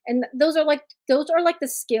it, and those are like the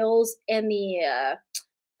skills and the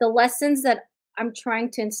lessons that I'm trying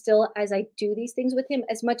to instill as I do these things with him.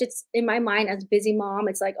 As much it's in my mind as busy mom,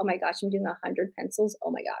 it's like, oh my gosh, I'm doing 100 pencils. Oh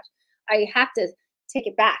my gosh, I have to take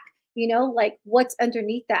it back. Like what's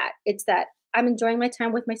underneath that? It's that I'm enjoying my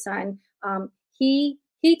time with my son. He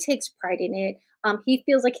takes pride in it. He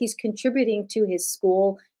feels like he's contributing to his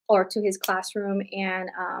school or to his classroom,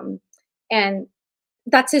 and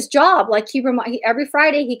that's his job. Like every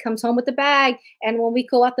Friday he comes home with the bag, and when we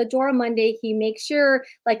go out the door on Monday, he makes sure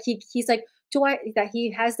like he's like, do I that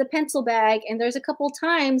he has the pencil bag. And there's a couple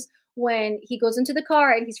times when he goes into the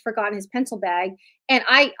car and he's forgotten his pencil bag, and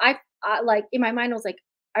I like in my mind I was like,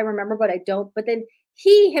 I remember, but I don't. But then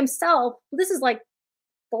he himself, this is like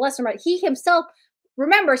the lesson, right? He himself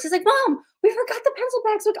remembers. He's like, Mom, we forgot the pencil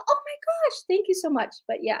bags. Like, oh my gosh, thank you so much.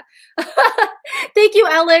 But yeah, thank you,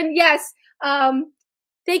 Ellen. Yes.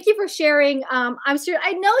 Thank you for sharing. I'm sure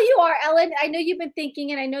I know you are, Ellen. I know you've been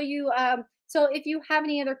thinking, and I know you. So if you have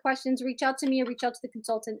any other questions, reach out to me or reach out to the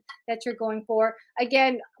consultant that you're going for.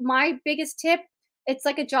 Again, my biggest tip, it's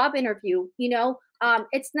like a job interview, you know.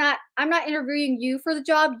 It's not, I'm not interviewing you for the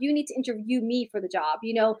job. You need to interview me for the job.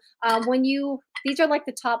 You know, these are like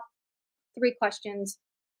the top 3 questions,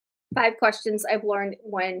 5 questions I've learned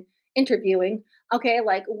when interviewing. Okay.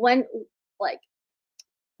 Like, when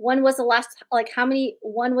was the last, like how many,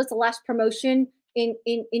 when was the last promotion in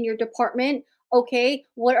your department? Okay.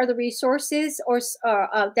 What are the resources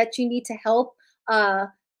that you need uh,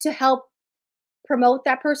 to help promote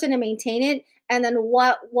that person and maintain it? And then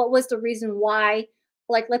what was the reason why,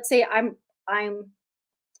 like let's say I'm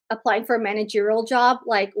applying for a managerial job,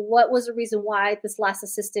 like what was the reason why this last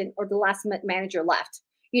assistant or the last manager left?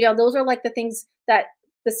 You know, those are like the things that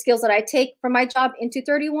the skills that I take from my job into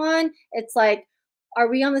 31. It's like, are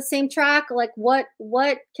we on the same track? Like what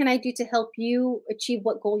can I do to help you achieve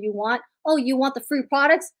what goal you want? Oh, you want the free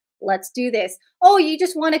products? Let's do this. Oh, you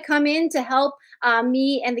just want to come in to help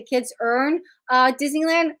me and the kids earn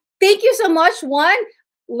Disneyland? Thank you so much. One,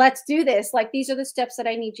 let's do this. Like these are the steps that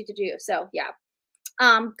I need you to do. So yeah. Good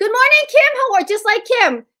morning, Kim. How are just like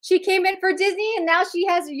Kim? She came in for Disney and now she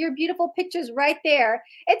has your beautiful pictures right there.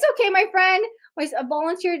 It's okay, my friend. My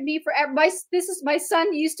volunteered me for my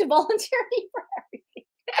son used to volunteer me for everything.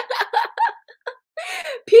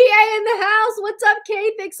 PA in the house. What's up,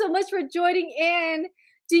 Kate? Thanks so much for joining in.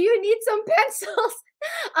 Do you need some pencils?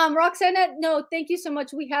 Roxana, no, thank you so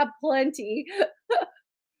much. We have plenty.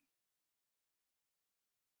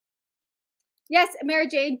 Yes, Mary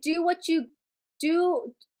Jane, do what you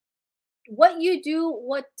do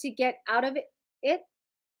what to get out of it.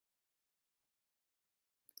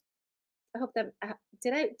 I hope that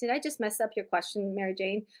did I just mess up your question, Mary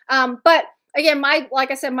Jane? But again, like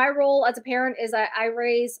I said, my role as a parent is I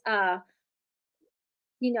raise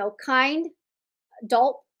you know, kind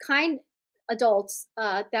adults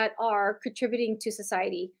that are contributing to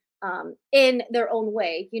society in their own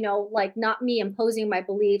way, you know, like not me imposing my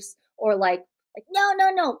beliefs or like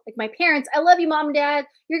no, like my parents, I love you, mom and dad,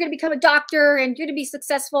 you're gonna become a doctor and you're gonna be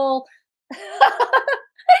successful.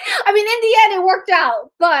 I mean, in the end, it worked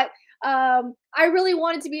out, but I really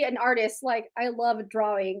wanted to be an artist. Like, I love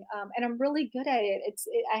drawing, and I'm really good at it.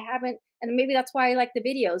 I haven't, and maybe that's why I like the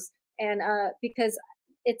videos, and because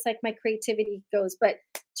it's like my creativity goes. But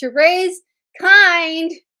to raise kind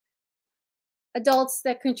adults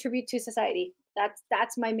that contribute to society,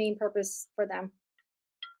 that's my main purpose for them.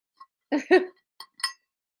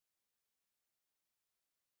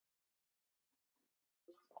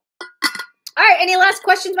 All right, any last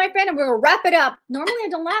questions, my friend? And we're gonna wrap it up. Normally, I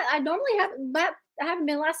don't. I normally I haven't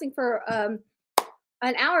been lasting for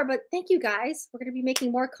an hour, but thank you guys. We're gonna be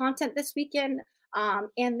making more content this weekend,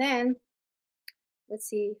 and then let's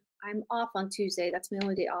see. I'm off on Tuesday. That's my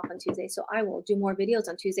only day off on Tuesday, so I will do more videos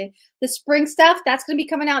on Tuesday. The spring stuff that's gonna be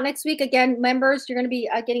coming out next week. Again, members, you're gonna be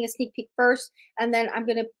getting a sneak peek first, and then I'm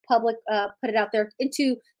gonna put it out there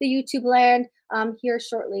into the YouTube land here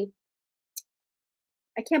shortly.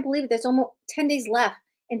 I can't believe it. There's almost 10 days left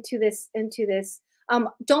into this.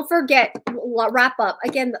 Don't forget, wrap up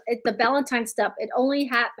again. The Valentine stuff. It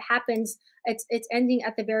only happens. It's ending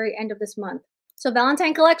at the very end of this month. So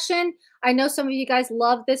Valentine collection. I know some of you guys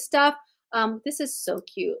love this stuff. This is so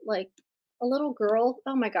cute. Like a little girl.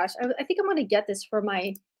 Oh my gosh. I think I'm gonna get this for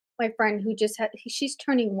my friend who just she's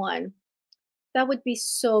turning 1. That would be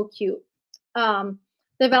so cute. The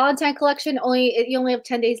Valentine collection you only have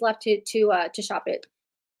 10 days left to shop it.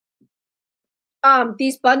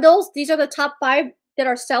 These bundles, these are the top 5 that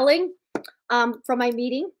are selling from my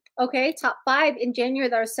meeting. Okay, top 5 in January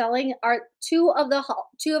that are selling are two of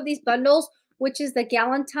these bundles, which is the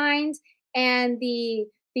Galentines and the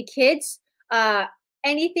kids.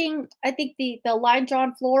 Anything, I think the line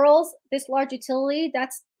drawn florals, this large utility,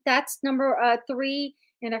 that's number 3,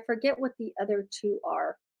 and I forget what the other 2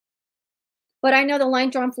 are. But I know the line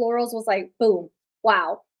drawn florals was like boom,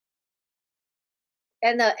 wow.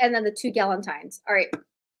 And then the 2 Galentines. All right.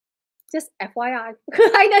 Just FYI.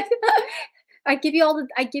 I know. I give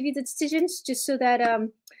you the decisions just so that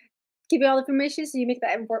give you all the information so you make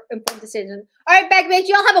that important decision. All right, Bagmates,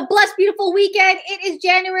 y'all have a blessed, beautiful weekend. It is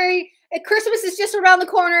January. Christmas is just around the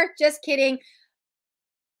corner. Just kidding.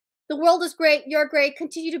 The world is great. You're great.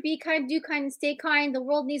 Continue to be kind, do kind, and stay kind. The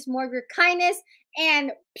world needs more of your kindness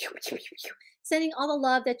and sending all the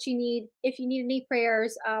love that you need. If you need any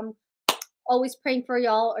prayers, always praying for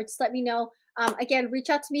y'all, or just let me know. Again, reach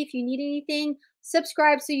out to me if you need anything.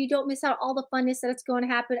 Subscribe so you don't miss out all the funness that's going to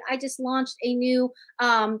happen. I just launched a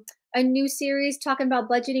new series talking about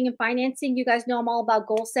budgeting and financing. You guys know I'm all about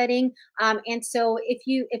goal setting. And so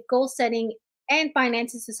if goal setting and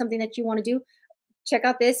finances is something that you want to do, check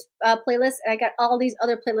out this playlist. I got all these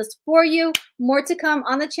other playlists for you. More to come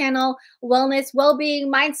on the channel. Wellness,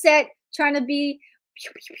 well-being, mindset, trying to be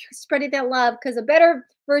spreading that love, because a better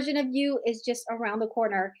version of you is just around the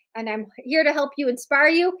corner. And I'm here to help you, inspire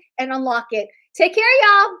you, and unlock it. Take care,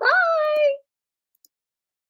 y'all. Bye.